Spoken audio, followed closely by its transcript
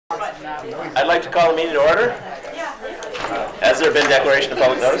I'd like to call the meeting to order. Has there been declaration of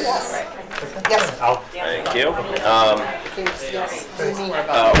public notice? Yes. Thank you.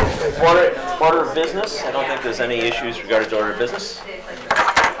 Order of business. I don't think there's any issues regarding to order of business.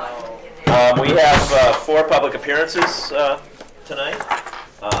 We have 4 public appearances tonight.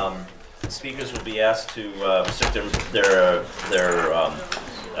 Speakers will be asked to restrict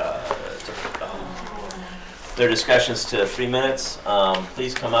their discussions to 3 minutes.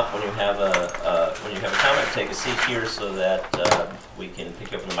 Please come up when you have a comment. Take a seat here so that we can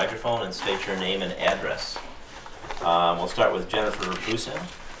pick you up on the microphone and state your name and address. We'll start with Jennifer Busan.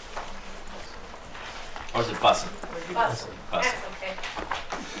 Or is it Bussin? Bussin. That's okay.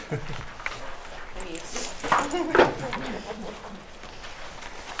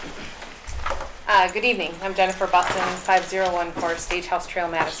 Good evening. I'm Jennifer Bussin, 5014 Stagehouse Trail,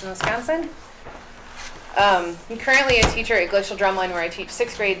 Madison, Wisconsin. I'm currently a teacher at Glacial Drumline, where I teach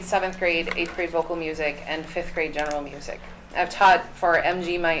 6th grade, 7th grade, 8th grade vocal music, and 5th grade general music. I've taught for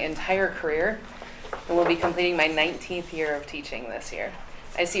MG my entire career and will be completing my 19th year of teaching this year.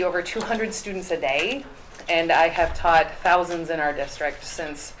 I see over 200 students a day, and I have taught thousands in our district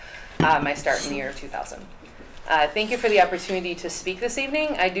since my start in the year 2000. Thank you for the opportunity to speak this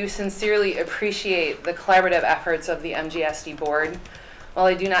evening. I do sincerely appreciate the collaborative efforts of the MGSD board. While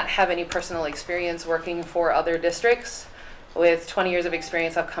I do not have any personal experience working for other districts, with 20 years of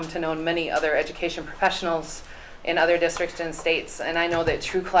experience, I've come to know many other education professionals in other districts and states, and I know that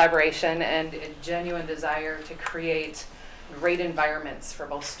true collaboration and a genuine desire to create great environments for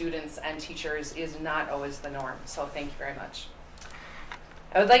both students and teachers is not always the norm, so thank you very much.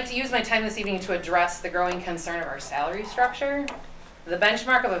 I would like to use my time this evening to address the growing concern of our salary structure. The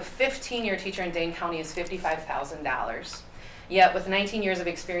benchmark of a 15-year teacher in Dane County is $55,000. Yet with 19 years of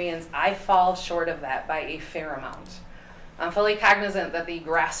experience, I fall short of that by a fair amount. I'm fully cognizant that the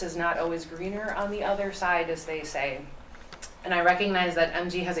grass is not always greener on the other side, as they say. And I recognize that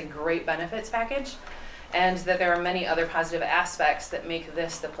MG has a great benefits package and that there are many other positive aspects that make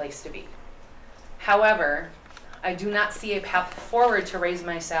this the place to be. However, I do not see a path forward to raise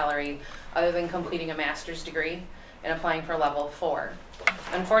my salary other than completing a master's degree and applying for level 4.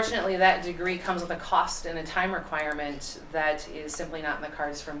 Unfortunately, that degree comes with a cost and a time requirement that is simply not in the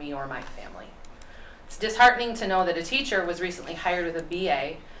cards for me or my family. It's disheartening to know that a teacher was recently hired with a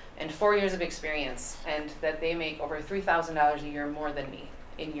BA and 4 years of experience, and that they make over $3,000 a year more than me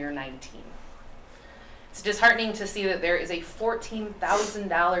in year 19. It's disheartening to see that there is a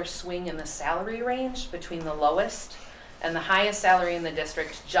 $14,000 swing in the salary range between the lowest and the highest salary in the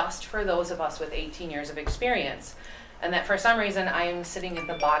district just for those of us with 18 years of experience, and that for some reason I am sitting at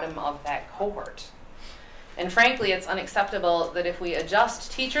the bottom of that cohort. And frankly, it's unacceptable that if we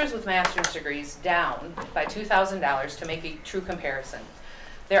adjust teachers with master's degrees down by $2,000 to make a true comparison,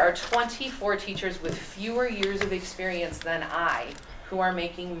 there are 24 teachers with fewer years of experience than I who are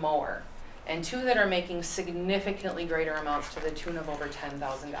making more, and 2 that are making significantly greater amounts to the tune of over $10,000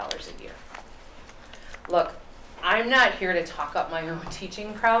 a year. Look, I'm not here to talk up my own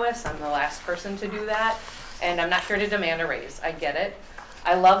teaching prowess. I'm the last person to do that. And I'm not here to demand a raise. I get it.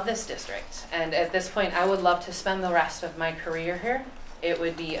 I love this district. And at this point, I would love to spend the rest of my career here. It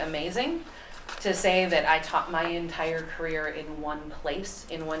would be amazing to say that I taught my entire career in one place,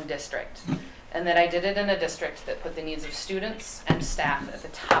 in one district, and that I did it in a district that put the needs of students and staff at the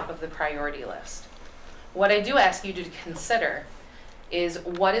top of the priority list. What I do ask you to consider is,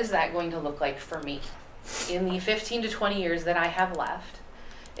 what is that going to look like for me? In the 15 to 20 years that I have left,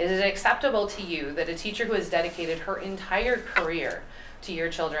 is it acceptable to you that a teacher who has dedicated her entire career to your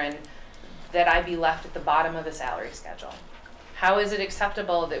children, that I be left at the bottom of the salary schedule? How is it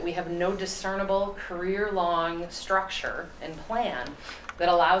acceptable that we have no discernible career-long structure and plan that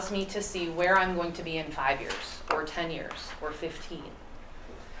allows me to see where I'm going to be in 5 years, or 10 years, or 15?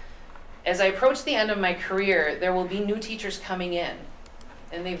 As I approach the end of my career, there will be new teachers coming in,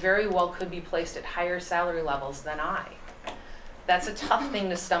 and they very well could be placed at higher salary levels than I. That's a tough thing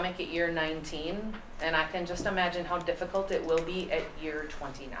to stomach at year 19, and I can just imagine how difficult it will be at year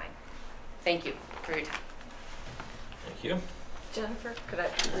 29. Thank you for your time. Thank you. Jennifer, could I?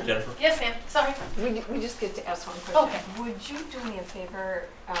 Jennifer? Yes, ma'am. Sorry. We just get to ask one question. Okay. Would you do me a favor,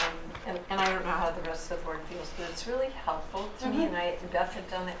 and I don't know how the rest of the board feels, but it's really helpful to me, and Beth had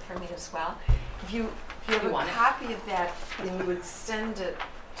done it for me as well. If you have a copy of that, then you would send it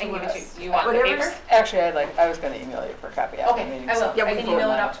to us. You want the paper? Actually, I was going to email you for a copy after the meeting. I will. So I can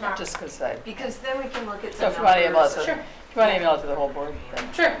email it out tomorrow. Just because then we can look at so the if you want to email it to, Sure. if you want to email it to the whole board,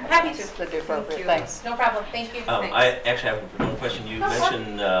 then Sure, happy to. That'd be appropriate. Thanks. No problem. Thank you. I actually have one question. You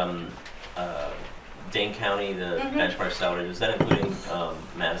mentioned Dane County, the benchmark salary. Is that including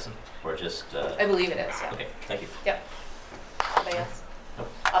Madison? Or just, I believe it is, yeah. okay, thank you. Yep. Anybody else?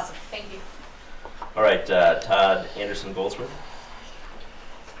 Nope. Awesome, thank you. All right, Todd Anderson Goldsworth.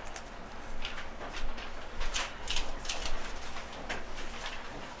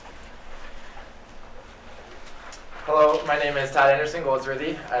 Hello, my name is Todd Anderson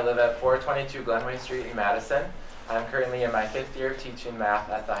Goldsworthy. I live at 422 Glenway Street in Madison. I'm currently in my 5th year of teaching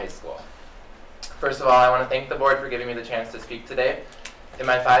math at the high school. First of all, I want to thank the board for giving me the chance to speak today. In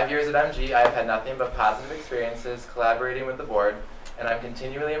my 5 years at MG, I have had nothing but positive experiences collaborating with the board, and I'm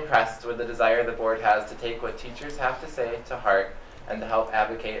continually impressed with the desire the board has to take what teachers have to say to heart and to help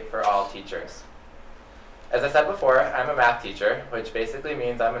advocate for all teachers. As I said before, I'm a math teacher, which basically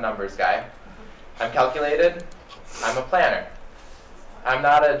means I'm a numbers guy. I'm calculated. I'm a planner. I'm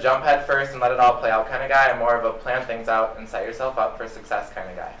not a jump head first and let it all play out kind of guy. I'm more of a plan things out and set yourself up for success kind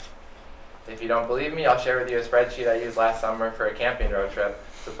of guy. If you don't believe me, I'll share with you a spreadsheet I used last summer for a camping road trip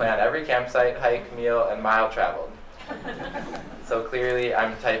to plan every campsite, hike, meal, and mile traveled. So clearly,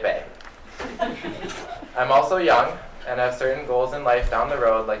 I'm type A. I'm also young and have certain goals in life down the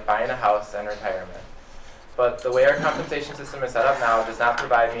road, like buying a house and retirement. But the way our compensation system is set up now does not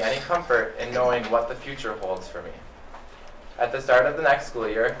provide me any comfort in knowing what the future holds for me. At the start of the next school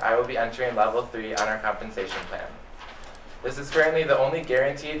year, I will be entering level 3 on our compensation plan. This is currently the only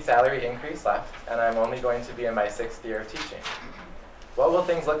guaranteed salary increase left, and I'm only going to be in my 6th year of teaching. What will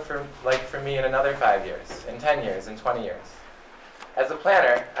things look like for me in another 5 years, in 10 years, in 20 years? As a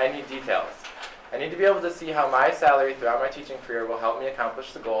planner, I need details. I need to be able to see how my salary throughout my teaching career will help me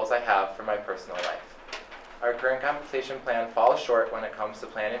accomplish the goals I have for my personal life. Our current compensation plan falls short when it comes to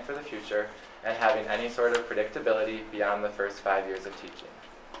planning for the future and having any sort of predictability beyond the first 5 years of teaching.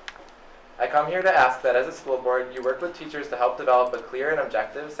 I come here to ask that as a school board, you work with teachers to help develop a clear and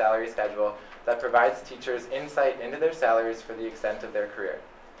objective salary schedule that provides teachers insight into their salaries for the extent of their career.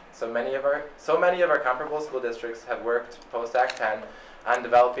 So many of our comparable school districts have worked post-Act 10 on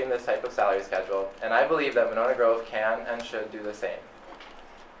developing this type of salary schedule, and I believe that Monona Grove can and should do the same.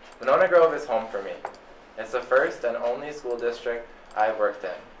 Monona Grove is home for me. It's the first and only school district I've worked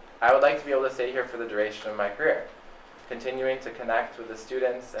in. I would like to be able to stay here for the duration of my career, continuing to connect with the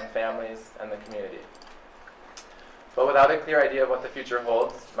students and families and the community. But without a clear idea of what the future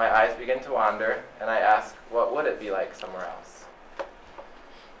holds, my eyes begin to wander, and I ask, what would it be like somewhere else?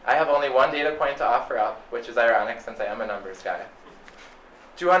 I have only one data point to offer up, which is ironic since I am a numbers guy.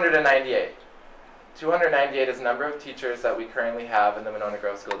 298. 298 is the number of teachers that we currently have in the Monona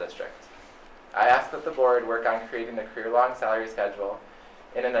Grove School District. I ask that the board work on creating a career-long salary schedule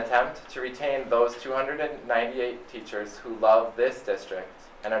in an attempt to retain those 298 teachers who love this district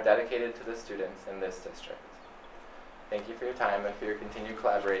and are dedicated to the students in this district. Thank you for your time and for your continued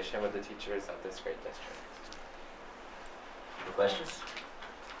collaboration with the teachers of this great district. Any questions?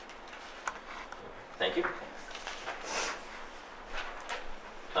 Thank you.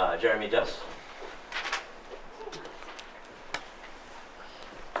 Jeremy Duss.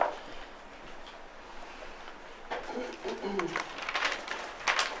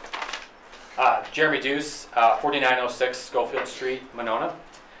 Jeremy Deuce, 4906 Schofield Street, Monona.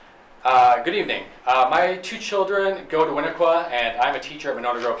 Good evening. My 2 children go to Winnequa, and I'm a teacher at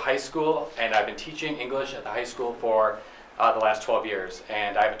Monona Grove High School, and I've been teaching English at the high school for the last 12 years,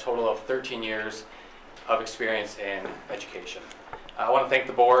 and I have a total of 13 years of experience in education. I want to thank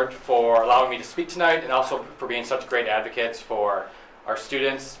the board for allowing me to speak tonight, and also for being such great advocates for our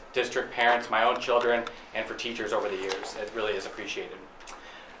students, district parents, my own children, and for teachers over the years. It really is appreciated.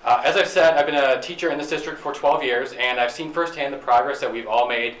 As I've said, I've been a teacher in this district for 12 years, and I've seen firsthand the progress that we've all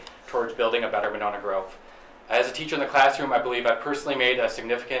made towards building a better Monona Grove. As a teacher in the classroom, I believe I've personally made a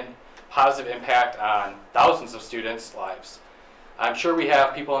significant positive impact on thousands of students' lives. I'm sure we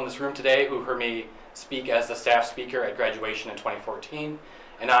have people in this room today who heard me speak as the staff speaker at graduation in 2014,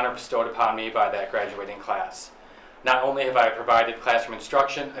 an honor bestowed upon me by that graduating class. Not only have I provided classroom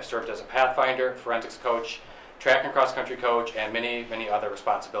instruction, I've served as a Pathfinder, forensics coach, track and cross-country coach, and many, many other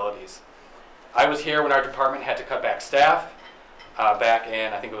responsibilities. I was here when our department had to cut back staff back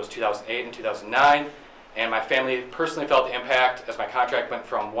in, I think it was 2008 and 2009, and my family personally felt the impact as my contract went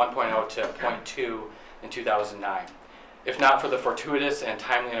from 1.0 to 0.2 in 2009. If not for the fortuitous and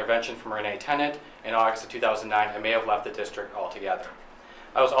timely intervention from Renee Tennant in August of 2009, I may have left the district altogether.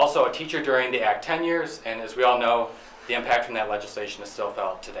 I was also a teacher during the Act 10 years, and as we all know, the impact from that legislation is still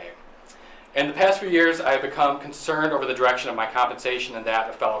felt today. In the past few years, I have become concerned over the direction of my compensation and that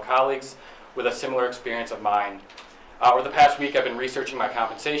of fellow colleagues with a similar experience of mine. Over the past week, I've been researching my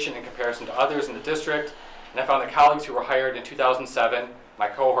compensation in comparison to others in the district, and I found that colleagues who were hired in 2007, my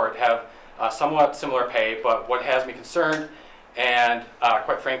cohort, have somewhat similar pay, but what has me concerned and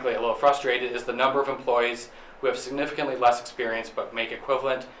quite frankly, a little frustrated, is the number of employees who have significantly less experience but make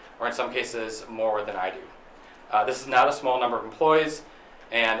equivalent, or in some cases, more than I do. This is not a small number of employees,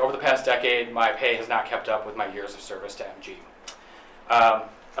 and over the past decade, my pay has not kept up with my years of service to MG.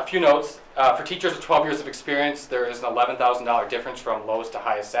 A few notes. For teachers with 12 years of experience, there is an $11,000 difference from lowest to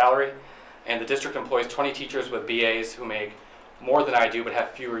highest salary, and the district employs 20 teachers with BAs who make more than I do but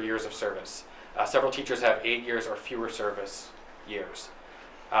have fewer years of service. Several teachers have 8 years or fewer service years.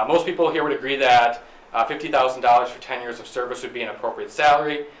 Most people here would agree that $50,000 for 10 years of service would be an appropriate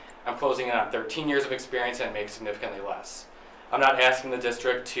salary. I'm closing in on 13 years of experience and make significantly less. I'm not asking the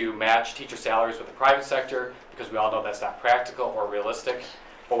district to match teacher salaries with the private sector because we all know that's not practical or realistic.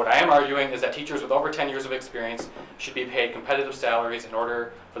 But what I am arguing is that teachers with over 10 years of experience should be paid competitive salaries in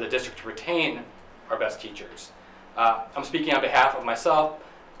order for the district to retain our best teachers. I'm speaking on behalf of myself,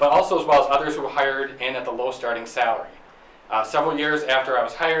 but also as well as others who were hired in at the low starting salary. Several years after I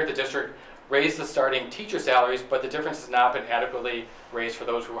was hired, the district raised the starting teacher salaries, but the difference has not been adequately raised for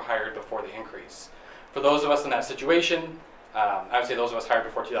those who were hired before the increase. For those of us in that situation, I would say those of us hired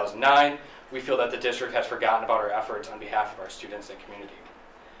before 2009, we feel that the district has forgotten about our efforts on behalf of our students and community.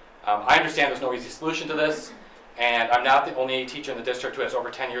 I understand there's no easy solution to this, and I'm not the only teacher in the district who has over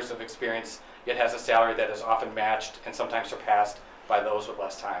 10 years of experience, yet has a salary that is often matched and sometimes surpassed by those with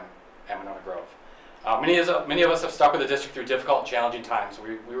less time at Monona Grove. Many of us have stuck with the district through difficult and challenging times.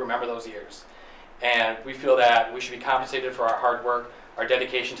 We remember those years. And we feel that we should be compensated for our hard work, our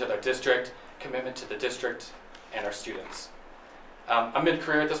dedication to the district, commitment to the district, and our students. I'm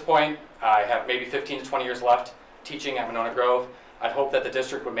mid-career at this point. I have maybe 15 to 20 years left teaching at Monona Grove. I'd hope that the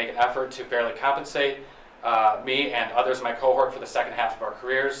district would make an effort to fairly compensate me and others in my cohort for the second half of our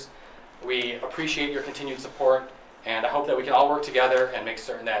careers. We appreciate your continued support, and I hope that we can all work together and make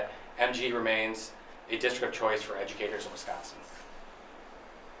certain that MG remains a district of choice for educators in Wisconsin.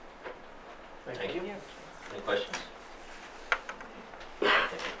 Thank you. Any questions?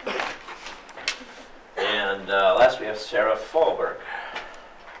 And last we have Sarah Fahlberg.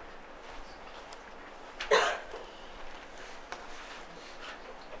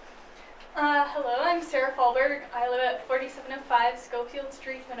 Hello, I'm Sarah Fahlberg. I live at 4705 Schofield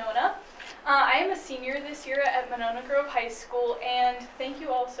Street, Monona. I am a senior this year at Monona Grove High School, and thank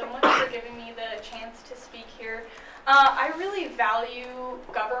you all so much for giving me the chance to speak here. I really value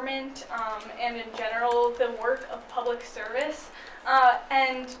government and in general the work of public service,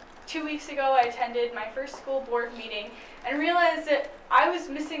 and 2 weeks ago I attended my first school board meeting and realized that I was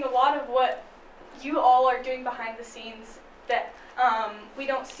missing a lot of what you all are doing behind the scenes that we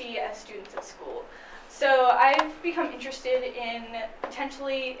don't see as students at school. So I've become interested in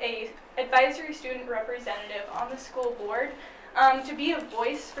potentially a advisory student representative on the school board to be a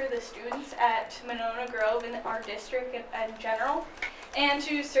voice for the students at Monona Grove and our district in general, and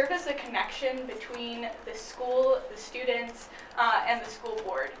to serve as a connection between the school, the students, and the school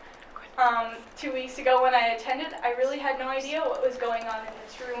board. 2 weeks ago when I attended, I really had no idea what was going on in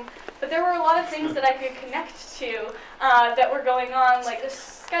this room, but there were a lot of things that I could connect to that were going on, like the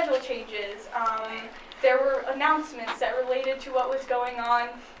schedule changes. There were announcements that related to what was going on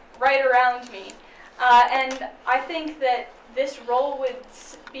right around me. And I think that this role would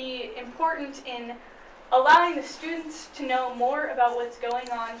be important in allowing the students to know more about what's going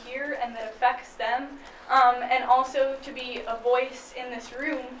on here and that affects them, and also to be a voice in this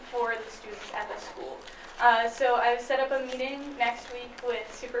room for the students at the school. So I've set up a meeting next week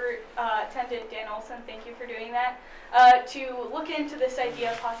with Superintendent Dan Olson, thank you for doing that, to look into this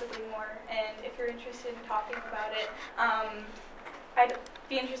idea possibly more, and if you're interested in talking about it, I'd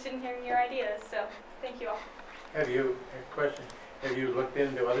be interested in hearing your ideas, so thank you all. Have you looked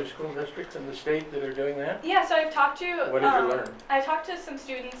into other school districts in the state that are doing that? Yeah, so I've talked to, what did you learn? I talked to some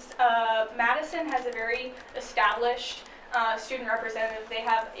students. Madison has a very established student representative. They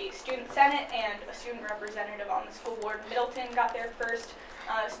have a student senate and a student representative on the school board. Middleton got their first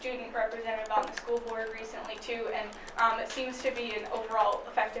student representative on the school board recently too, and it seems to be an overall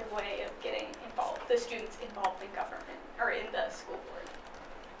effective way of getting the students involved in government, or in the school board.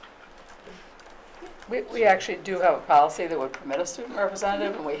 We actually do have a policy that would permit a student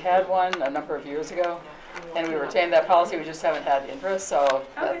representative, and we had one a number of years ago, and we retained that policy. We just haven't had interest, so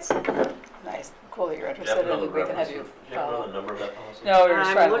that's nice. Cool that you're interested, and we can have you follow. The number of that policy? No, we were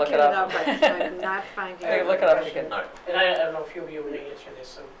just trying to look it up. I'm not finding it. Look it up if you can. And I don't know if you'll be able to answer this,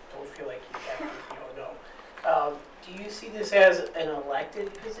 so don't feel like you have to if you don't know. Do you see this as an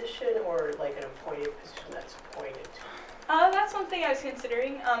elected position or like an appointed position that's appointed? That's one thing I was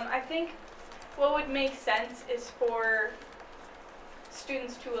considering. I think what would make sense is for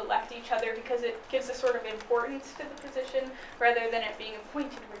students to elect each other because it gives a sort of importance to the position rather than it being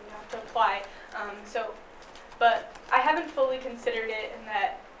appointed where you have to apply. But I haven't fully considered it, in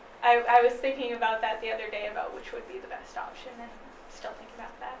that I was thinking about that the other day about which would be the best option, and still thinking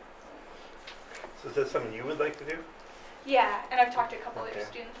about that. So is that something you would like to do? Yeah, and I've talked to a couple Okay. other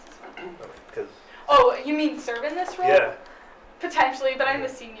students as well. Because Oh, you mean serve in this role? yeah, Potentially, but I'm a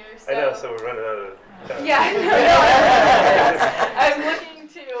senior, so. I know. So we're running out of time. Yeah, no, I'm looking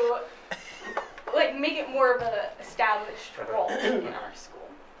to like make it more of a established role in our school.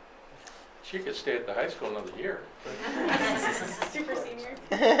 She could stay at the high school another year. Super senior.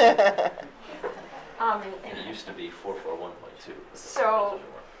 And it used to be 441.2. So,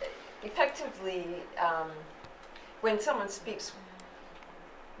 effectively, when someone speaks,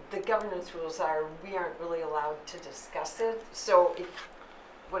 the governance rules are we aren't really allowed to discuss it. So,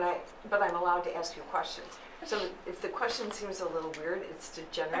 but I'm allowed to ask you questions. So if the question seems a little weird, it's to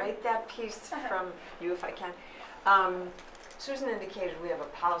generate that piece from you, if I can. Susan indicated we have a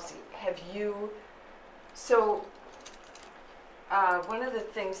policy. Have you, so one of the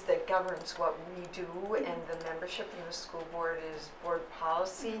things that governs what we do and the membership in the school board is board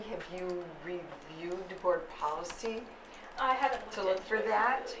policy. Have you reviewed board policy I haven't to look for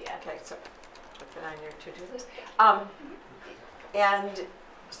that? really yet. Okay, so put that on your to-do list. And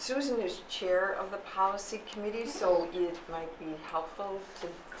Susan is chair of the policy committee, so it might be helpful to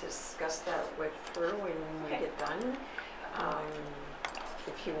discuss that with her when we get done.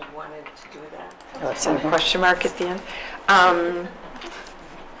 If you wanted to do that. That's a question mark at the end.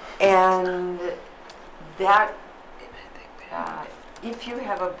 And that, if you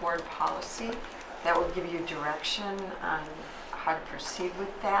have a board policy, that will give you direction on how to proceed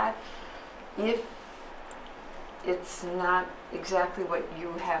with that. If it's not exactly what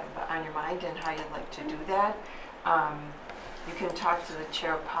you have on your mind and how you'd like to do that, you can talk to the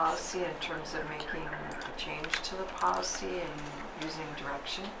chair of policy in terms of making a change to the policy and using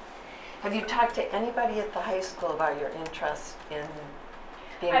direction. Have you talked to anybody at the high school about your interest in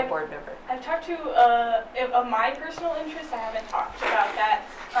being a board member? I've talked to, of my personal interest, I haven't talked about that.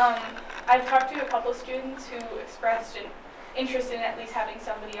 I've talked to a couple students who expressed an interest in at least having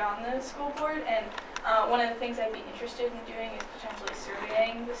somebody on the school board, and one of the things I'd be interested in doing is potentially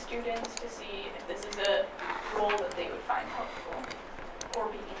surveying the students to see if this is a role that they would find helpful or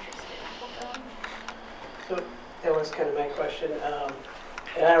be interested in fulfilling. So that was kind of my question,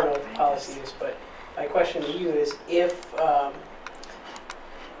 and I don't know what the policy is, but my question to you is if,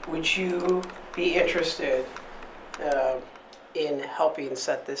 would you be interested in helping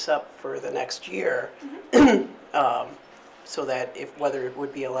set this up for the next year? So that whether it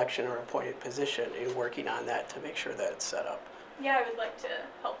would be election or appointed position, in working on that to make sure that it's set up. Yeah, I would like to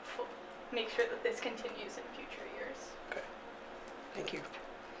help make sure that this continues in future years. Okay. Thank you.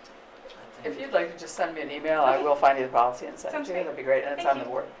 If you'd like to just send me an email, I will find you the policy and send it Sounds to you. great. That'd be great, and it's Thank on the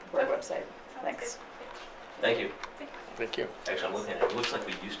you. board Okay. website. Sounds Thanks. good. Thank you. Thank you. Actually, I'm looking at it. It looks like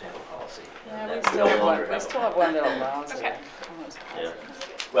we used to have a policy. Yeah, and we that still no have longer one. We have a still have one that allows it. Okay. Yeah.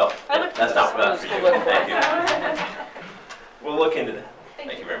 Well, I looked that's into not this. for us. Thank you. We'll look into that.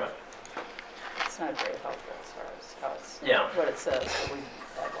 Thank you very much. It's not very helpful as far as how it's, Yeah. what it says, but we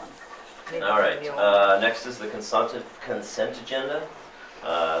have one. All right. Next is the consent agenda.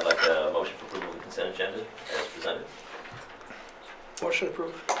 I'd like a motion for approval of the consent agenda as presented. Motion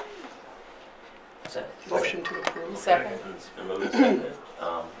approved. Second. Motion to approve. Second. It's been moved and seconded.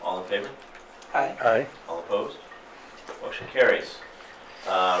 All in favor? Aye. Aye. All opposed? Motion carries.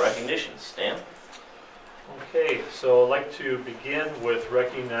 Recognitions. Stan? Okay, so I'd like to begin with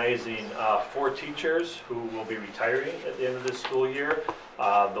recognizing 4 teachers who will be retiring at the end of this school year.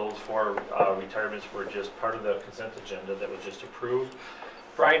 Those 4 retirements were just part of the consent agenda that was just approved.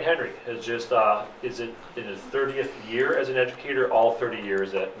 Brian Henry is in his 30th year as an educator, all 30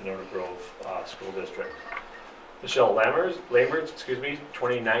 years at Monona Grove School District. Michelle Lamberts,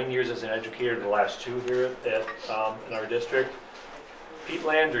 29 years as an educator, the last 2 here in our district. Pete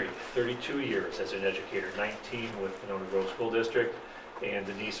Landry, 32 years as an educator, 19 with Monona Grove School District. And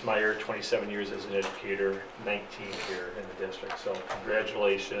Denise Meyer, 27 years as an educator, 19 here in the district. So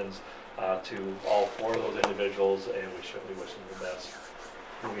congratulations to all 4 of those individuals, and we certainly wish them the best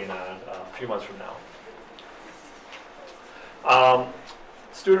moving on a few months from now.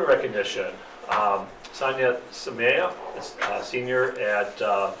 Student recognition. Sonia Samea, a senior at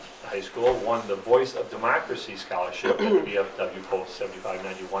high school, won the Voice of Democracy Scholarship at VFW Post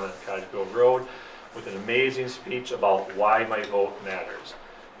 7591 on Cottage Grove Road with an amazing speech about why my vote matters.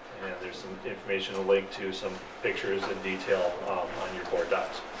 And there's some information, a link to some pictures and detail on your board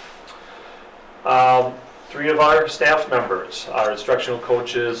docs. 3 of our staff members, our instructional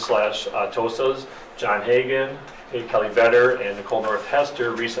coaches / TOSAs, John Hagan, Kelly Vedder, and Nicole North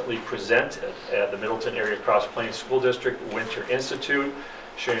Hester, recently presented at the Middleton Area Cross Plains School District Winter Institute,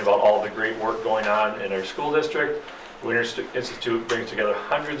 sharing about all the great work going on in our school district. The Winter Institute brings together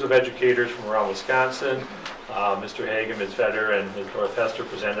hundreds of educators from around Wisconsin. Mr. Hagan, Ms. Vedder, and Ms. North Hester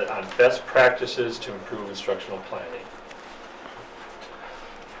presented on best practices to improve instructional planning.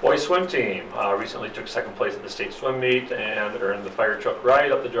 Boys swim team recently took 2nd place at the state swim meet and earned the fire truck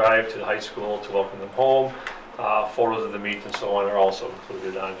ride up the drive to the high school to welcome them home. Photos of the meet and so on are also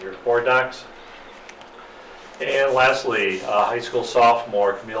included on your board docs. And lastly, high school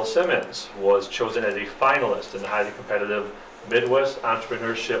sophomore Camille Simmons was chosen as a finalist in the highly competitive Midwest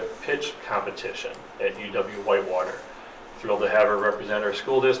Entrepreneurship Pitch Competition at UW Whitewater. Thrilled to have her represent our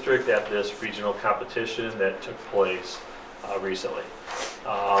school district at this regional competition that took place recently.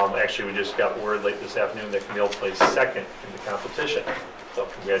 Actually, we just got word late this afternoon that Camille placed 2nd in the competition. So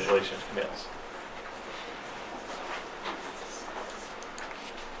congratulations, Camille.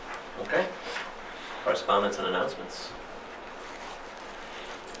 Okay. Correspondence and announcements.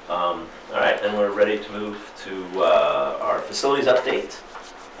 All right, then we're ready to move to our facilities update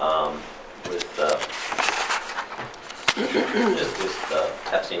with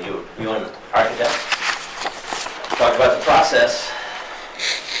Epstein, you and the architect. Talk about the process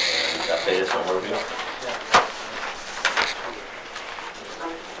and update us on where we are.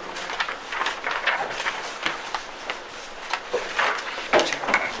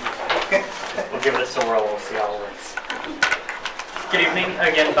 We'll give it a whirl, we'll see how it works. Good evening,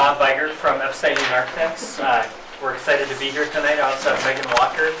 again, Bob Viger from Epstein Architects. We're excited to be here tonight. I also have Megan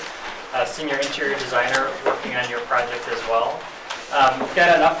Walker, senior interior designer, working on your project as well. We've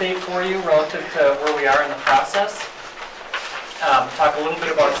got an update for you relative to where we are in the process. Talk a little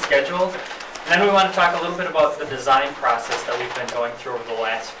bit about schedule, and then we want to talk a little bit about the design process that we've been going through over the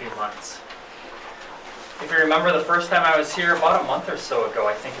last few months. If you remember the first time I was here, about a month or so ago,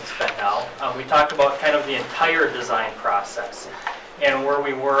 I think it's been now, we talked about kind of the entire design process and where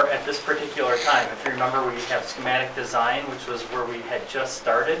we were at this particular time. If you remember, we have schematic design, which was where we had just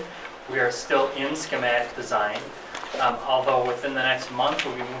started. We are still in schematic design, although within the next month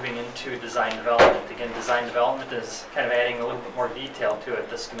we'll be moving into design development. Again, design development is kind of adding a little bit more detail to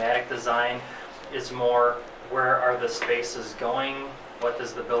it. The schematic design is more where are the spaces going, what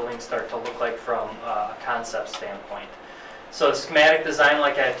does the building start to look like from a concept standpoint. So schematic design,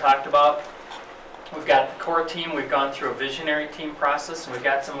 like I had talked about, we've got the core team, we've gone through a visionary team process, and we've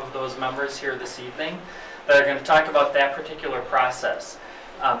got some of those members here this evening that are going to talk about that particular process.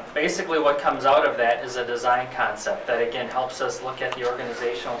 Basically what comes out of that is a design concept that again helps us look at the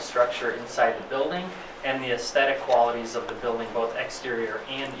organizational structure inside the building and the aesthetic qualities of the building, both exterior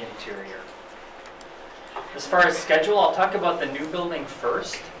and interior. As far as schedule, I'll talk about the new building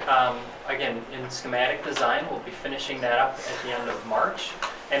first. Again, in schematic design, we'll be finishing that up at the end of March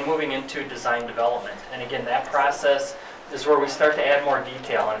and moving into design development. And again, that process is where we start to add more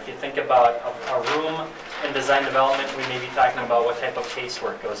detail. And if you think about a room in design development, we may be talking about what type of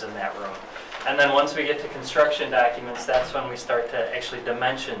casework goes in that room. And then once we get to construction documents, that's when we start to actually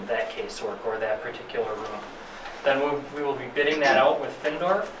dimension that casework or that particular room. Then we will be bidding that out with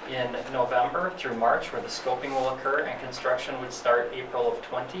Findorf in November through March, where the scoping will occur, and construction would start April of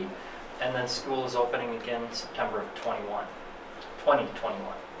 20, and then school is opening again September of 2021.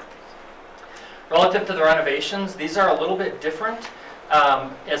 Relative to the renovations, these are a little bit different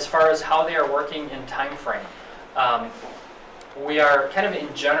as far as how they are working in time frame. We are kind of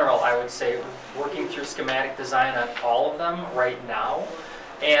in general, I would say, working through schematic design on all of them right now,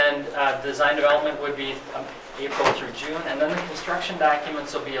 and design development would be April through June, and then the construction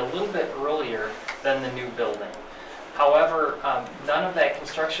documents will be a little bit earlier than the new building. However, none of that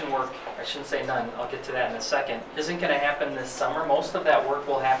construction work, I shouldn't say none, I'll get to that in a second, isn't going to happen this summer. Most of that work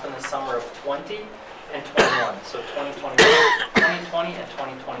will happen the summer of 20 and 21. So 2020 and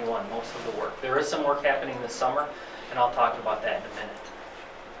 2021, most of the work. There is some work happening this summer, and I'll talk about that in a minute.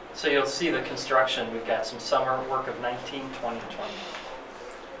 So you'll see the construction. We've got some summer work of 19, 20, 21.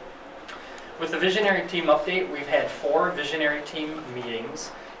 With the visionary team update, we've had 4 visionary team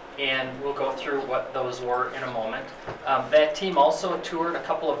meetings, and we'll go through what those were in a moment. That team also toured a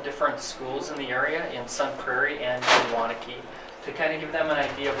couple of different schools in the area, in Sun Prairie and in Waunakee, to kind of give them an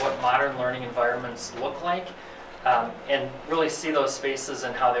idea of what modern learning environments look like, and really see those spaces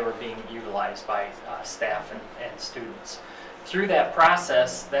and how they were being utilized by staff and students. Through that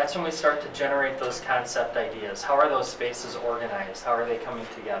process, that's when we start to generate those concept ideas. How are those spaces organized? How are they coming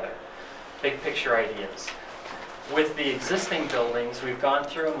together? Big picture ideas. With the existing buildings, we've gone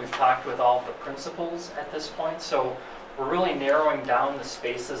through and we've talked with all of the principals at this point, so we're really narrowing down the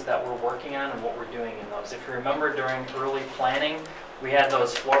spaces that we're working on and what we're doing in those. If you remember during early planning, we had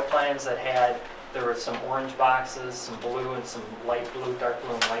those floor plans that there were some orange boxes, some blue and some light blue, dark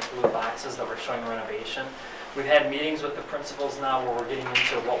blue and light blue boxes that were showing renovation. We've had meetings with the principals now where we're getting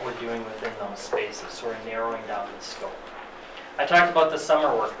into what we're doing within those spaces, so we're narrowing down the scope. I talked about the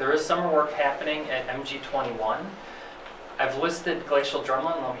summer work. There is summer work happening at MG21. I've listed Glacial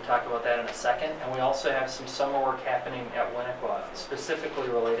Drumlin, and let me talk about that in a second. And we also have some summer work happening at Winnequa, specifically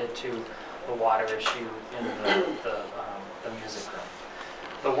related to the water issue in the music room.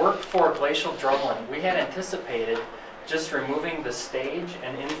 The work for Glacial Drumlin, we had anticipated just removing the stage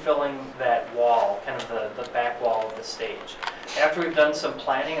and infilling that wall, kind of the back wall of the stage. After we've done some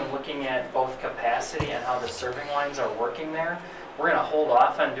planning and looking at both capacity and how the serving lines are working there, we're going to hold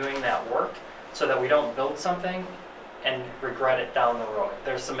off on doing that work so that we don't build something and regret it down the road.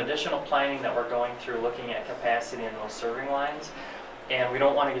 There's some additional planning that we're going through looking at capacity in those serving lines, and we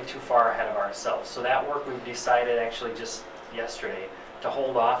don't want to get too far ahead of ourselves. So that work we've decided actually just yesterday to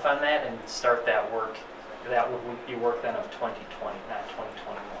hold off on that and start that work. That would be work then of 2020, not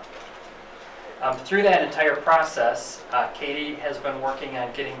 2021. Through that entire process, Katie has been working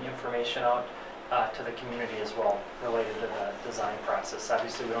on getting information out to the community as well related to the design process.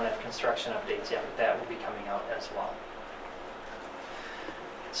 Obviously we don't have construction updates yet, but that will be coming out as well.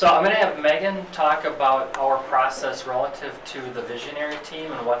 So I'm going to have Megan talk about our process relative to the visionary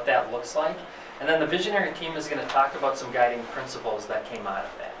team and what that looks like. And then the visionary team is going to talk about some guiding principles that came out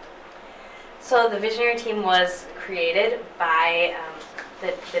of that. So the visionary team was created by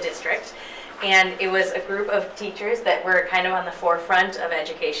the district, and it was a group of teachers that were kind of on the forefront of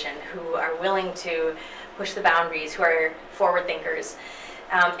education, who are willing to push the boundaries, who are forward thinkers.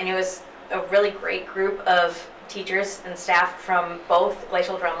 And it was a really great group of teachers and staff from both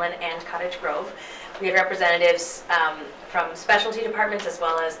Glacial Drumlin and Cottage Grove. We had representatives from specialty departments as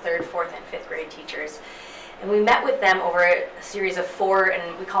well as 3rd, 4th, and 5th grade teachers. And we met with them over a series of 4,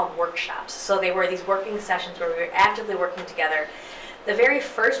 and we call them workshops. So they were these working sessions where we were actively working together. The very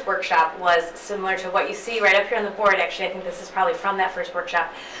first workshop was similar to what you see right up here on the board. Actually, I think this is probably from that first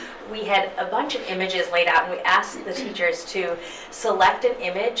workshop. We had a bunch of images laid out, and we asked the teachers to select an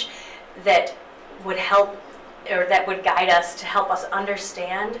image that would help, or that would guide us to help us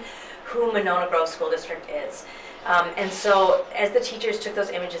understand who Monona Grove School District is. And so as the teachers took those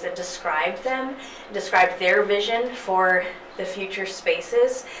images and described them, described their vision for the future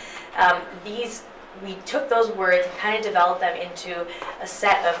spaces, we took those words and kind of developed them into a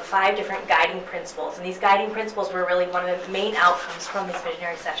set of 5 different guiding principles. And these guiding principles were really one of the main outcomes from these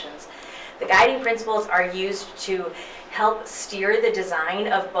visionary sessions. The guiding principles are used to help steer the design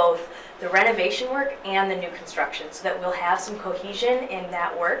of both the renovation work and the new construction, so that we'll have some cohesion in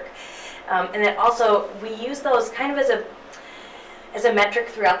that work. And then also, we use those kind of as a metric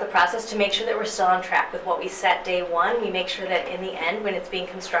throughout the process to make sure that we're still on track with what we set day one. We make sure that in the end, when it's being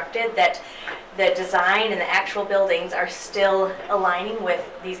constructed, that the design and the actual buildings are still aligning with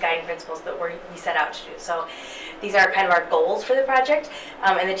these guiding principles that we set out to do. So these are kind of our goals for the project,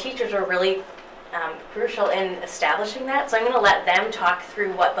 and the teachers were really crucial in establishing that. So I'm going to let them talk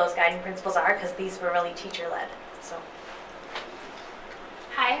through what those guiding principles are, because these were really teacher-led. So.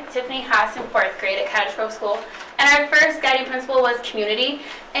 Hi, I'm Tiffany Haas in 4th grade at Cottage Grove School, and our first guiding principle was community.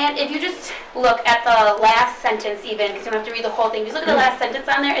 And if you just look at the last sentence even, because you don't have to read the whole thing, just look at the last sentence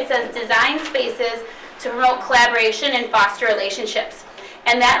on there, it says design spaces to promote collaboration and foster relationships.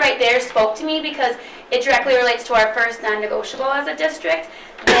 And that right there spoke to me, because it directly relates to our first non-negotiable as a district,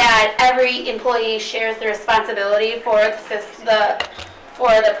 that every employee shares the responsibility for the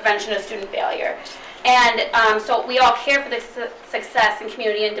prevention of student failure. And so we all care for the success and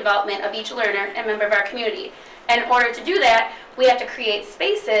community and development of each learner and member of our community. And in order to do that, we have to create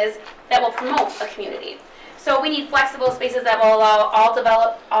spaces that will promote a community. So we need flexible spaces that will allow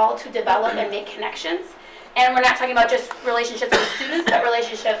all to develop and make connections. And we're not talking about just relationships with students, but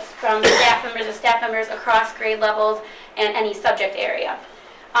relationships from staff members to staff members across grade levels and any subject area.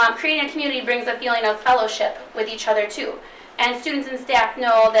 Creating a community brings a feeling of fellowship with each other too. And students and staff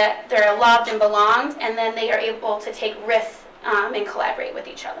know that they're loved and belonged, and then they are able to take risks and collaborate with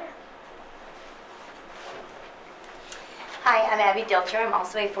each other. Hi, I'm Abby Dilcher. I'm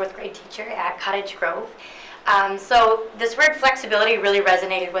also a 4th grade teacher at Cottage Grove. So this word flexibility really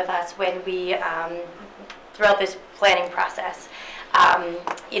resonated with us when we, throughout this planning process.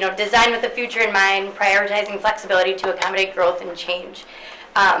 Design with the future in mind, prioritizing flexibility to accommodate growth and change.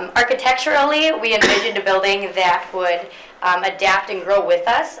 Architecturally, we envisioned a building that would adapt and grow with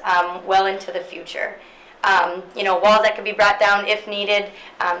us well into the future. walls that could be brought down if needed,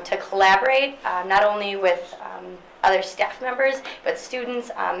 to collaborate, not only with other staff members, but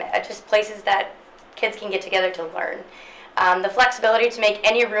students, at just places that kids can get together to learn. The flexibility to make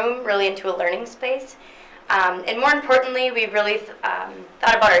any room really into a learning space. And more importantly, we really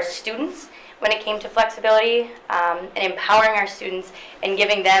thought about our students when it came to flexibility, and empowering our students and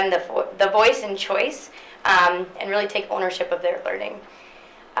giving them the voice and choice, and really take ownership of their learning.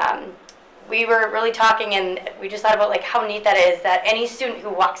 We were really talking, and we just thought about like how neat that is, that any student who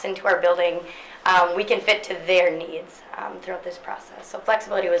walks into our building, we can fit to their needs throughout this process. So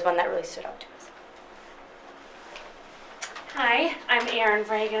flexibility was one that really stood out to us. Hi, I'm Erin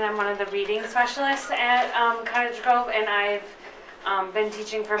Vragan. I'm one of the reading specialists at Cottage Grove, and I've been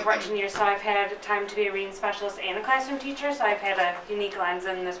teaching for 14 years, so I've had time to be a reading specialist and a classroom teacher, so I've had a unique lens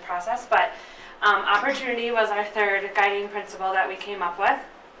in this process. But opportunity was our third guiding principle that we came up with.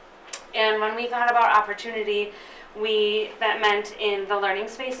 And when we thought about opportunity, that meant in the learning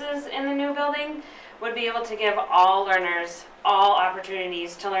spaces in the new building would be able to give all learners all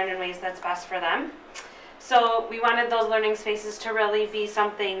opportunities to learn in ways that's best for them. So we wanted those learning spaces to really be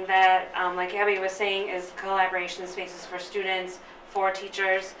something that, like Abby was saying, is collaboration spaces for students, for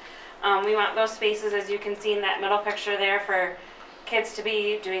teachers. We want those spaces, as you can see in that middle picture there, for kids to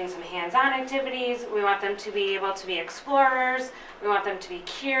be doing some hands-on activities. We want them to be able to be explorers. We want them to be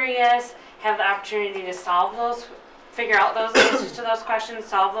curious, have the opportunity to figure out those answers to those questions,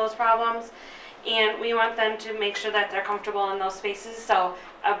 solve those problems. And we want them to make sure that they're comfortable in those spaces. So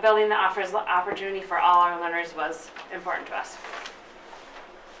a building that offers opportunity for all our learners was important to us.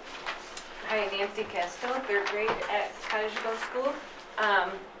 Hi, Nancy Castillo, third grade at Cottage Grove School.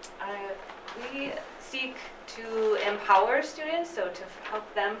 We seek to empower students, so to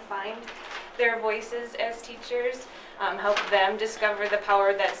help them find their voices as teachers, help them discover the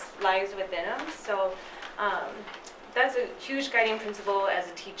power that lies within them. So that's a huge guiding principle as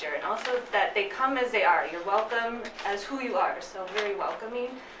a teacher, and also that they come as they are. You're welcome as who you are, so very welcoming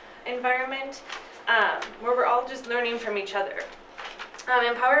environment where we're all just learning from each other.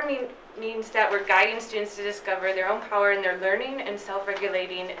 Empowerment means that we're guiding students to discover their own power in their learning and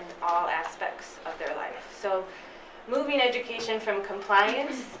self-regulating in all aspects of their life. So moving education from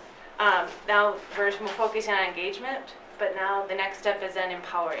compliance, now we're focusing on engagement, but now the next step is then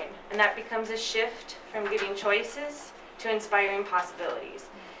empowering. And that becomes a shift from giving choices to inspiring possibilities.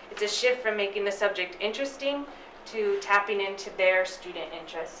 It's a shift from making the subject interesting to tapping into their student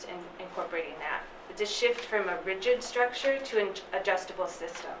interest and incorporating that. It's a shift from a rigid structure to adjustable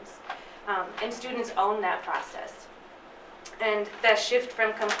systems. And students own that process. And that shift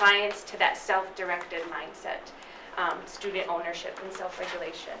from compliance to that self-directed mindset, student ownership and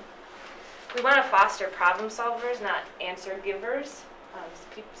self-regulation. We want to foster problem solvers, not answer givers,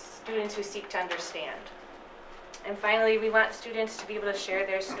 students who seek to understand. And finally, we want students to be able to share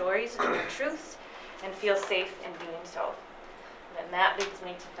their stories and their truths and feel safe in doing so. And then that leads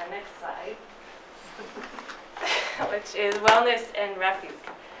me to the next slide, which is wellness and refuge.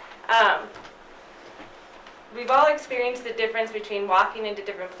 We've all experienced the difference between walking into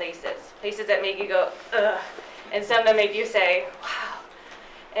different places that make you go, ugh, and some that make you say, wow.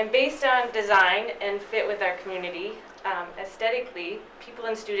 And based on design and fit with our community, aesthetically, people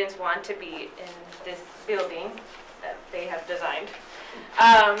and students want to be in this building that they have designed.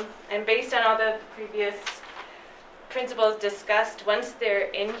 And based on all the previous principles discussed, once they're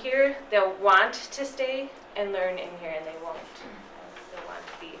in here, they'll want to stay and learn in here, and they won't. They'll want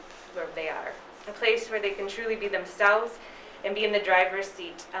to be where they are. A place where they can truly be themselves and be in the driver's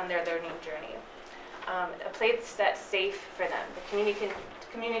seat on their learning journey. A place that's safe for them. The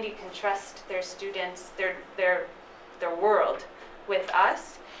community can trust their students, their world with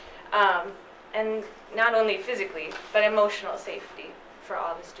us, and not only physically, but emotional safety for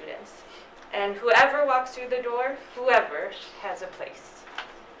all the students. And whoever walks through the door, whoever has a place.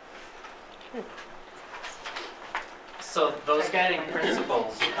 So those guiding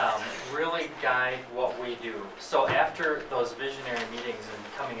principles really guide what we do. So after those visionary meetings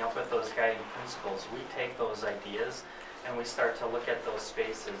and coming up with those guiding principles, we take those ideas and we start to look at those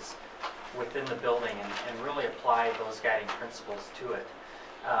spaces within the building and really apply those guiding principles to it.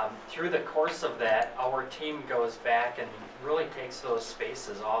 Through the course of that, our team goes back and really takes those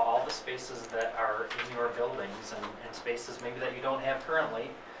spaces, all the spaces that are in your buildings and spaces maybe that you don't have currently,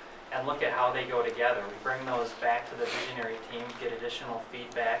 and look at how they go together. We bring those back to the visionary team, get additional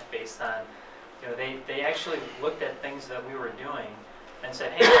feedback based on, they actually looked at things that we were doing and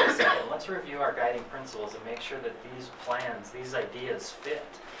said, hey, wait a second, let's review our guiding principles and make sure that these plans, these ideas fit.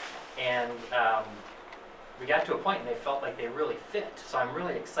 And we got to a point and they felt like they really fit. So I'm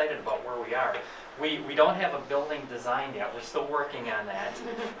really excited about where we are. We don't have a building design yet. We're still working on that.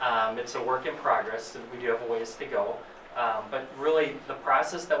 It's a work in progress. We do have a ways to go. But really, the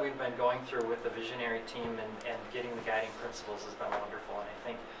process that we've been going through with the visionary team and getting the guiding principles has been wonderful. And I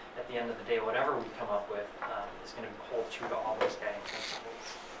think at the end of the day, whatever we come up with is going to hold true to all those guiding principles.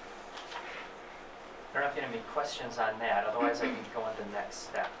 I don't know if you have any questions on that. Otherwise, I can go into next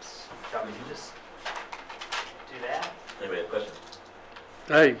steps. Shall we just do that? Anybody have a question?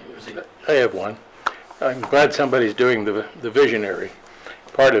 I have one. I'm glad somebody's doing the visionary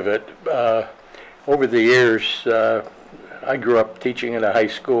part of it. Over the years, I grew up teaching in a high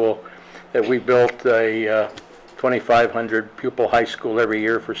school that we built a 2,500 pupil high school every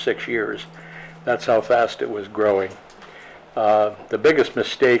year for 6 years. That's how fast it was growing. The biggest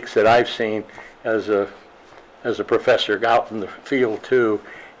mistakes that I've seen as a professor out in the field too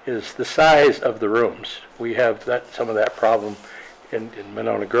is the size of the rooms. We have some of that problem in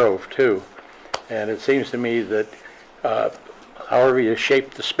Monona Grove too. And it seems to me that however you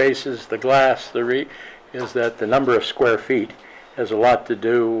shape the spaces, the glass, is that the number of square feet has a lot to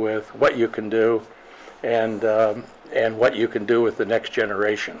do with what you can do and what you can do with the next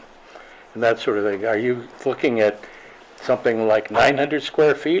generation and that sort of thing. Are you looking at something like 900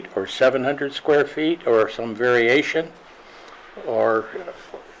 square feet or 700 square feet or some variation? Or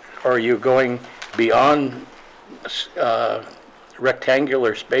are you going beyond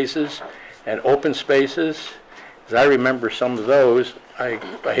rectangular spaces and open spaces? As I remember some of those, I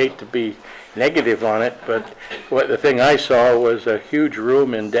hate to be negative on it, but the thing I saw was a huge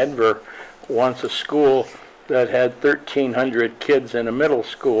room in Denver, once a school that had 1,300 kids in a middle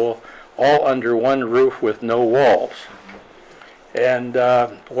school, all under one roof with no walls. And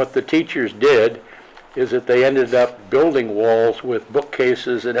what the teachers did is that they ended up building walls with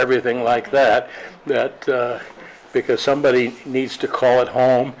bookcases and everything like that, because somebody needs to call it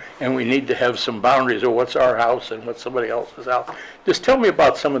home, and we need to have some boundaries of what's our house and what's somebody else's house. Just tell me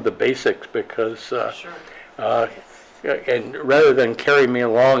about some of the basics, because Sure. And rather than carry me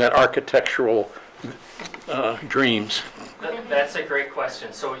along at architectural dreams. That's a great